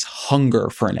 this hunger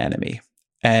for an enemy.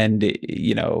 And,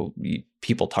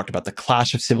 people talked about the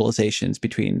clash of civilizations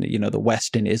between, the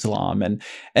West and Islam. And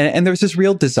there was this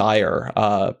real desire,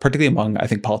 particularly among, I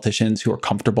think, politicians who are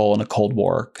comfortable in a Cold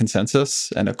War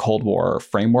consensus and a Cold War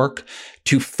framework,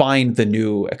 to find the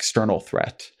new external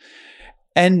threat.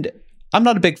 And I'm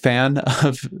not a big fan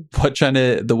of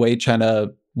the way China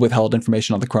withheld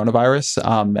information on the coronavirus.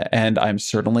 And I'm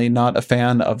certainly not a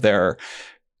fan of their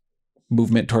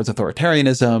movement towards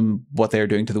authoritarianism, what they're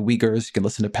doing to the Uyghurs. You can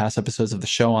listen to past episodes of the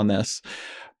show on this.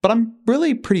 But I'm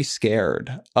really pretty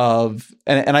scared of,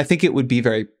 and I think it would be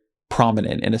very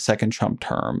prominent in a second Trump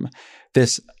term,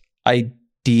 this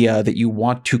idea that you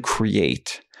want to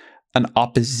create an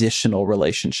oppositional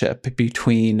relationship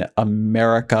between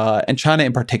America and China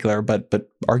in particular, but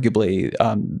arguably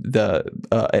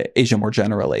Asia more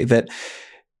generally, that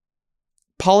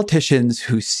politicians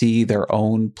who see their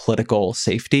own political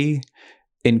safety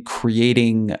in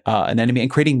creating an enemy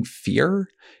and creating fear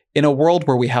in a world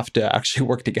where we have to actually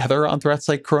work together on threats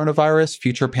like coronavirus,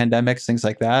 future pandemics, things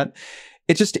like that.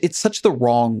 It's such the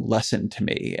wrong lesson to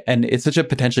me. And it's such a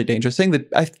potentially dangerous thing that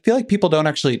I feel like people don't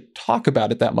actually talk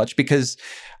about it that much, because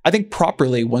I think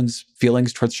properly one's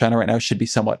feelings towards China right now should be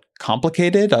somewhat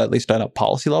complicated, at least on a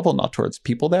policy level, not towards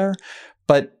people there.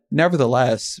 But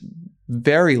nevertheless,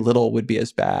 very little would be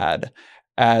as bad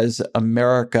as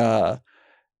America.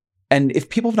 And if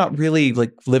people have not really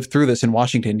lived through this in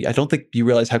Washington, I don't think you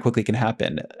realize how quickly it can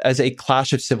happen, as a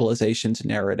clash of civilizations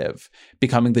narrative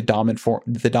becoming the dominant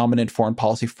foreign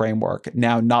policy framework,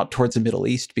 now not towards the Middle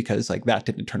East, because that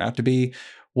didn't turn out to be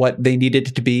what they needed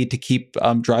it to be to keep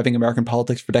driving American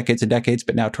politics for decades and decades,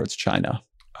 but now towards China.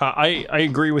 I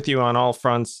agree with you on all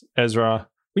fronts, Ezra.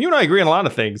 You and I agree on a lot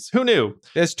of things. Who knew?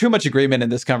 There's too much agreement in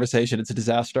this conversation. It's a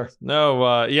disaster.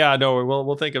 No,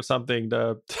 we'll think of something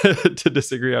to to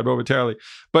disagree on momentarily.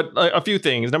 But a few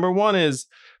things. Number one is,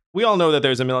 we all know that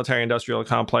there's a military-industrial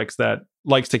complex that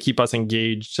likes to keep us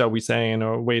engaged, shall we say, in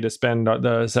a way to spend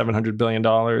the $700 billion.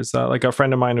 Like a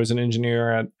friend of mine who's an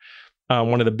engineer at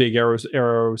one of the big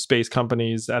aerospace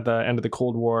companies at the end of the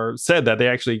Cold War said that they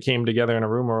actually came together in a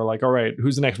room and were like, all right,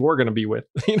 who's the next war going to be with?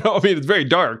 It's very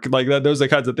dark. Those are the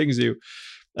kinds of things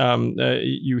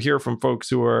you hear from folks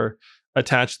who are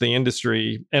attached to the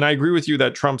industry. And I agree with you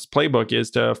that Trump's playbook is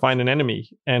to find an enemy.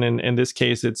 And in this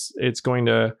case, it's going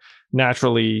to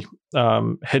naturally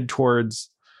head towards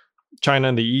China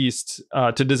and the East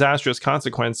to disastrous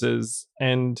consequences.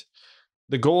 And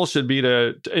the goal should be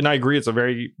and I agree, it's a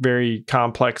very, very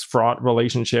complex, fraught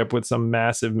relationship with some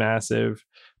massive, massive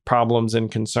problems and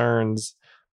concerns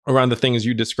around the things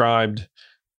you described,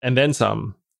 and then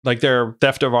some. Like their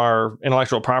theft of our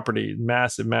intellectual property,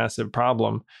 massive, massive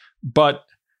problem. But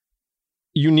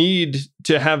you need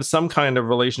to have some kind of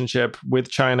relationship with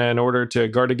China in order to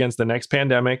guard against the next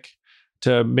pandemic,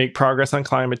 to make progress on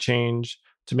climate change,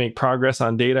 to make progress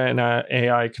on data and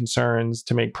AI concerns,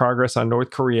 to make progress on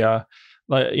North Korea.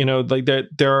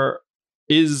 There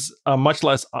is a much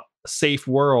less safe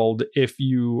world if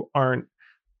you aren't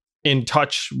in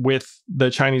touch with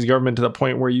the Chinese government to the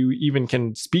point where you even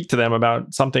can speak to them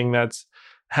about something that's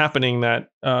happening that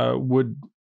would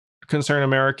concern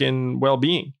American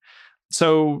well-being.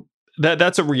 So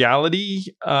that's a reality.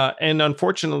 And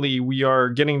unfortunately, we are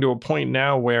getting to a point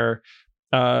now where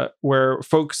where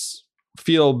folks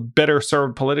feel better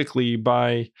served politically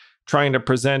by trying to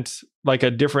present like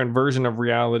a different version of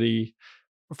reality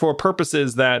for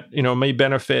purposes that, may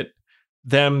benefit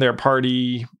them, their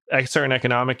party, certain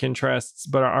economic interests,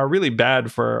 but are really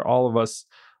bad for all of us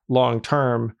long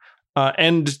term.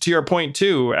 And to your point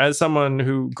too, as someone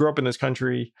who grew up in this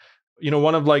country,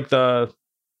 one of like the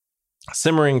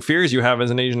simmering fears you have as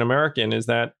an Asian American is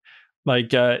that like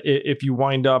if you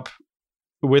wind up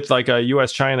with like a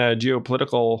US-China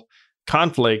geopolitical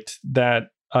conflict, that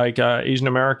like Asian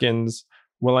Americans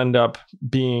will end up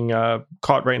being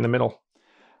caught right in the middle.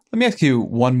 Let me ask you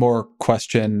one more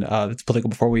question that's political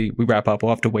before we wrap up. We'll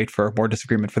have to wait for more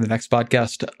disagreement for the next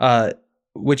podcast,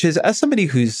 which is, as somebody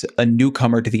who's a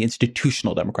newcomer to the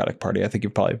institutional Democratic Party, I think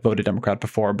you've probably voted Democrat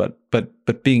before, but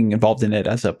being involved in it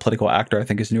as a political actor, I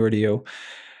think is newer to you,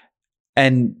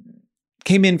 and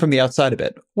came in from the outside of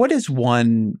it. What is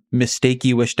one mistake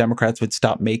you wish Democrats would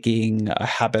stop making, a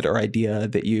habit or idea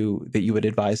that you would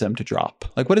advise them to drop?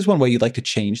 Like, what is one way you'd like to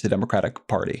change the Democratic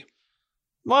Party?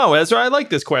 Wow, Ezra, I like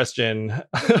this question.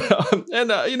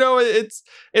 And,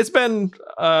 it's been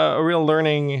a real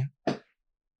learning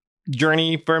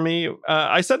journey for me.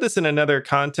 I said this in another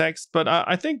context, but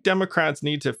I think Democrats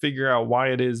need to figure out why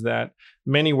it is that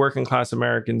many working class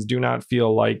Americans do not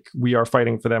feel like we are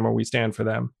fighting for them or we stand for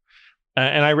them.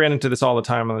 And I ran into this all the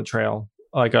time on the trail,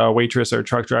 like a waitress or a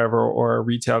truck driver or a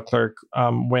retail clerk.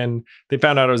 When they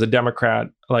found out I was a Democrat,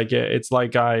 like it's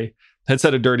like I had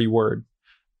said a dirty word.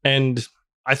 And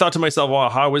I thought to myself, well,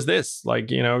 how is this?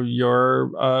 Like,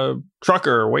 you're a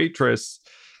trucker, waitress,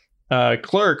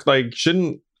 clerk. Like,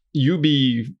 shouldn't you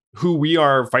be who we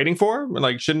are fighting for?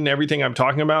 Like, shouldn't everything I'm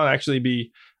talking about actually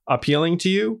be appealing to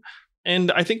you?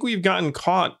 And I think we've gotten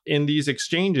caught in these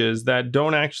exchanges that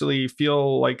don't actually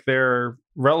feel like they're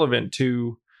relevant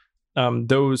to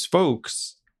those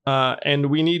folks. And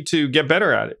we need to get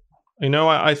better at it.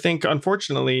 I think,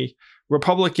 unfortunately,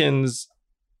 Republicans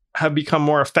have become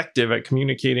more effective at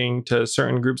communicating to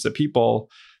certain groups of people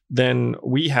than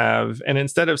we have. And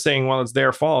instead of saying, well, it's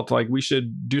their fault, like we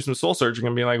should do some soul searching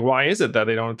and be like, why is it that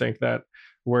they don't think that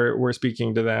we're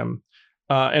speaking to them?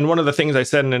 And one of the things I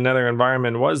said in another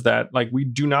environment was that, like, we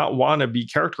do not want to be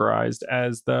characterized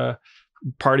as the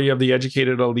party of the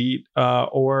educated elite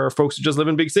or folks who just live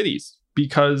in big cities.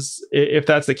 Because if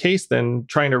that's the case, then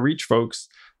trying to reach folks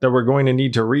that we're going to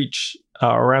need to reach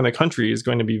around the country is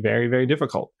going to be very, very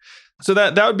difficult. So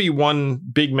that would be one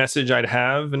big message I'd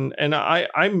have. And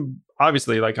I'm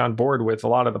obviously like on board with a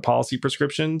lot of the policy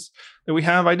prescriptions that we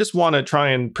have. I just want to try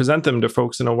and present them to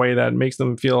folks in a way that makes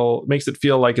it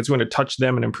feel like it's going to touch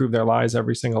them and improve their lives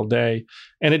every single day.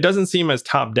 And it doesn't seem as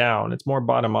top down. It's more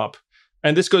bottom up.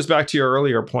 And this goes back to your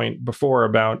earlier point before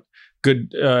about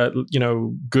good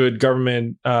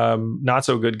government, not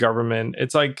so good government.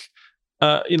 It's like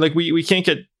we can't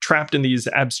get trapped in these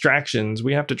abstractions.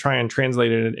 We have to try and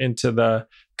translate it into the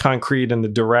concrete and the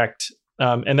direct.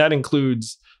 And that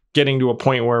includes getting to a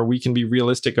point where we can be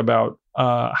realistic about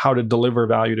how to deliver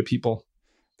value to people.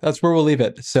 That's where we'll leave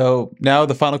it. So now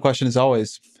the final question is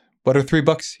always, what are 3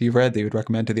 books you've read that you would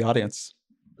recommend to the audience?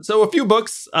 So a few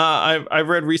books I've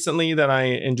read recently that I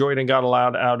enjoyed and got a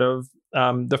lot out of.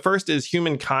 The first is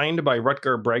Humankind by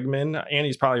Rutger Bregman.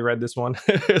 Annie's probably read this one.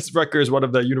 Rutger is one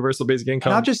of the universal basic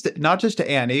income. Not just to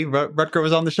Annie. Rutger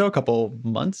was on the show a couple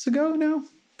months ago now.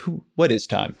 What is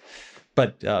time?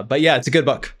 But yeah, it's a good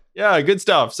book. Yeah, good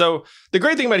stuff. So the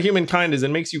great thing about Humankind is it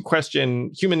makes you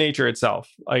question human nature itself.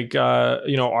 Like,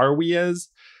 are we as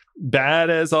bad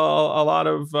as a lot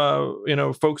of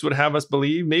folks would have us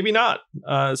believe? Maybe not.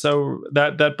 So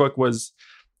that book was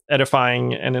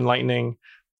edifying and enlightening.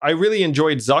 I really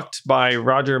enjoyed Zucked by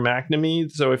Roger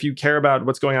McNamee. So if you care about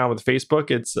what's going on with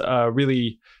Facebook, it's a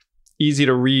really easy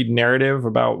to read narrative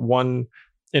about one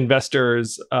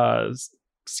investor's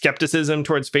skepticism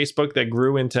towards Facebook that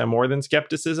grew into more than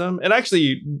skepticism. It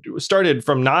actually started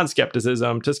from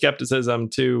non-skepticism to skepticism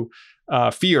to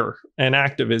fear and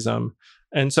activism.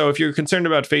 And so if you're concerned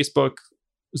about Facebook,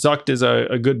 Zucked is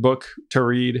a good book to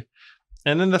read.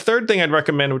 And then the third thing I'd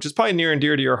recommend, which is probably near and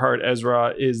dear to your heart,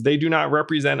 Ezra, is They Do Not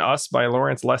Represent Us by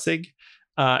Lawrence Lessig.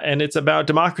 And it's about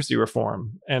democracy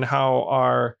reform and how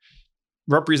our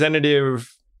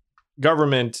representative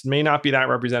government may not be that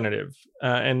representative.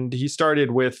 And he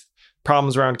started with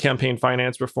problems around campaign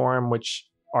finance reform, which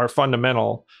are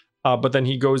fundamental. But then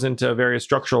he goes into various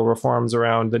structural reforms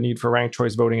around the need for ranked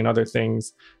choice voting and other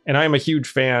things. And I'm a huge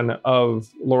fan of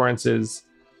Lawrence's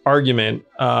argument.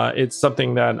 It's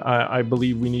something that I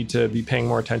believe we need to be paying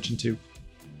more attention to.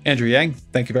 Andrew Yang,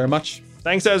 thank you very much.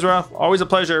 Thanks, Ezra. Always a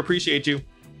pleasure. Appreciate you.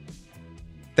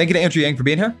 Thank you to Andrew Yang for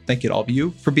being here. Thank you to all of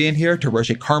you for being here, to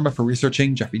Roger Karma for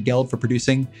researching, Jeffrey Geld for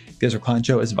producing. The Ezra Klein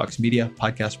Show is a Vox Media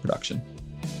podcast production.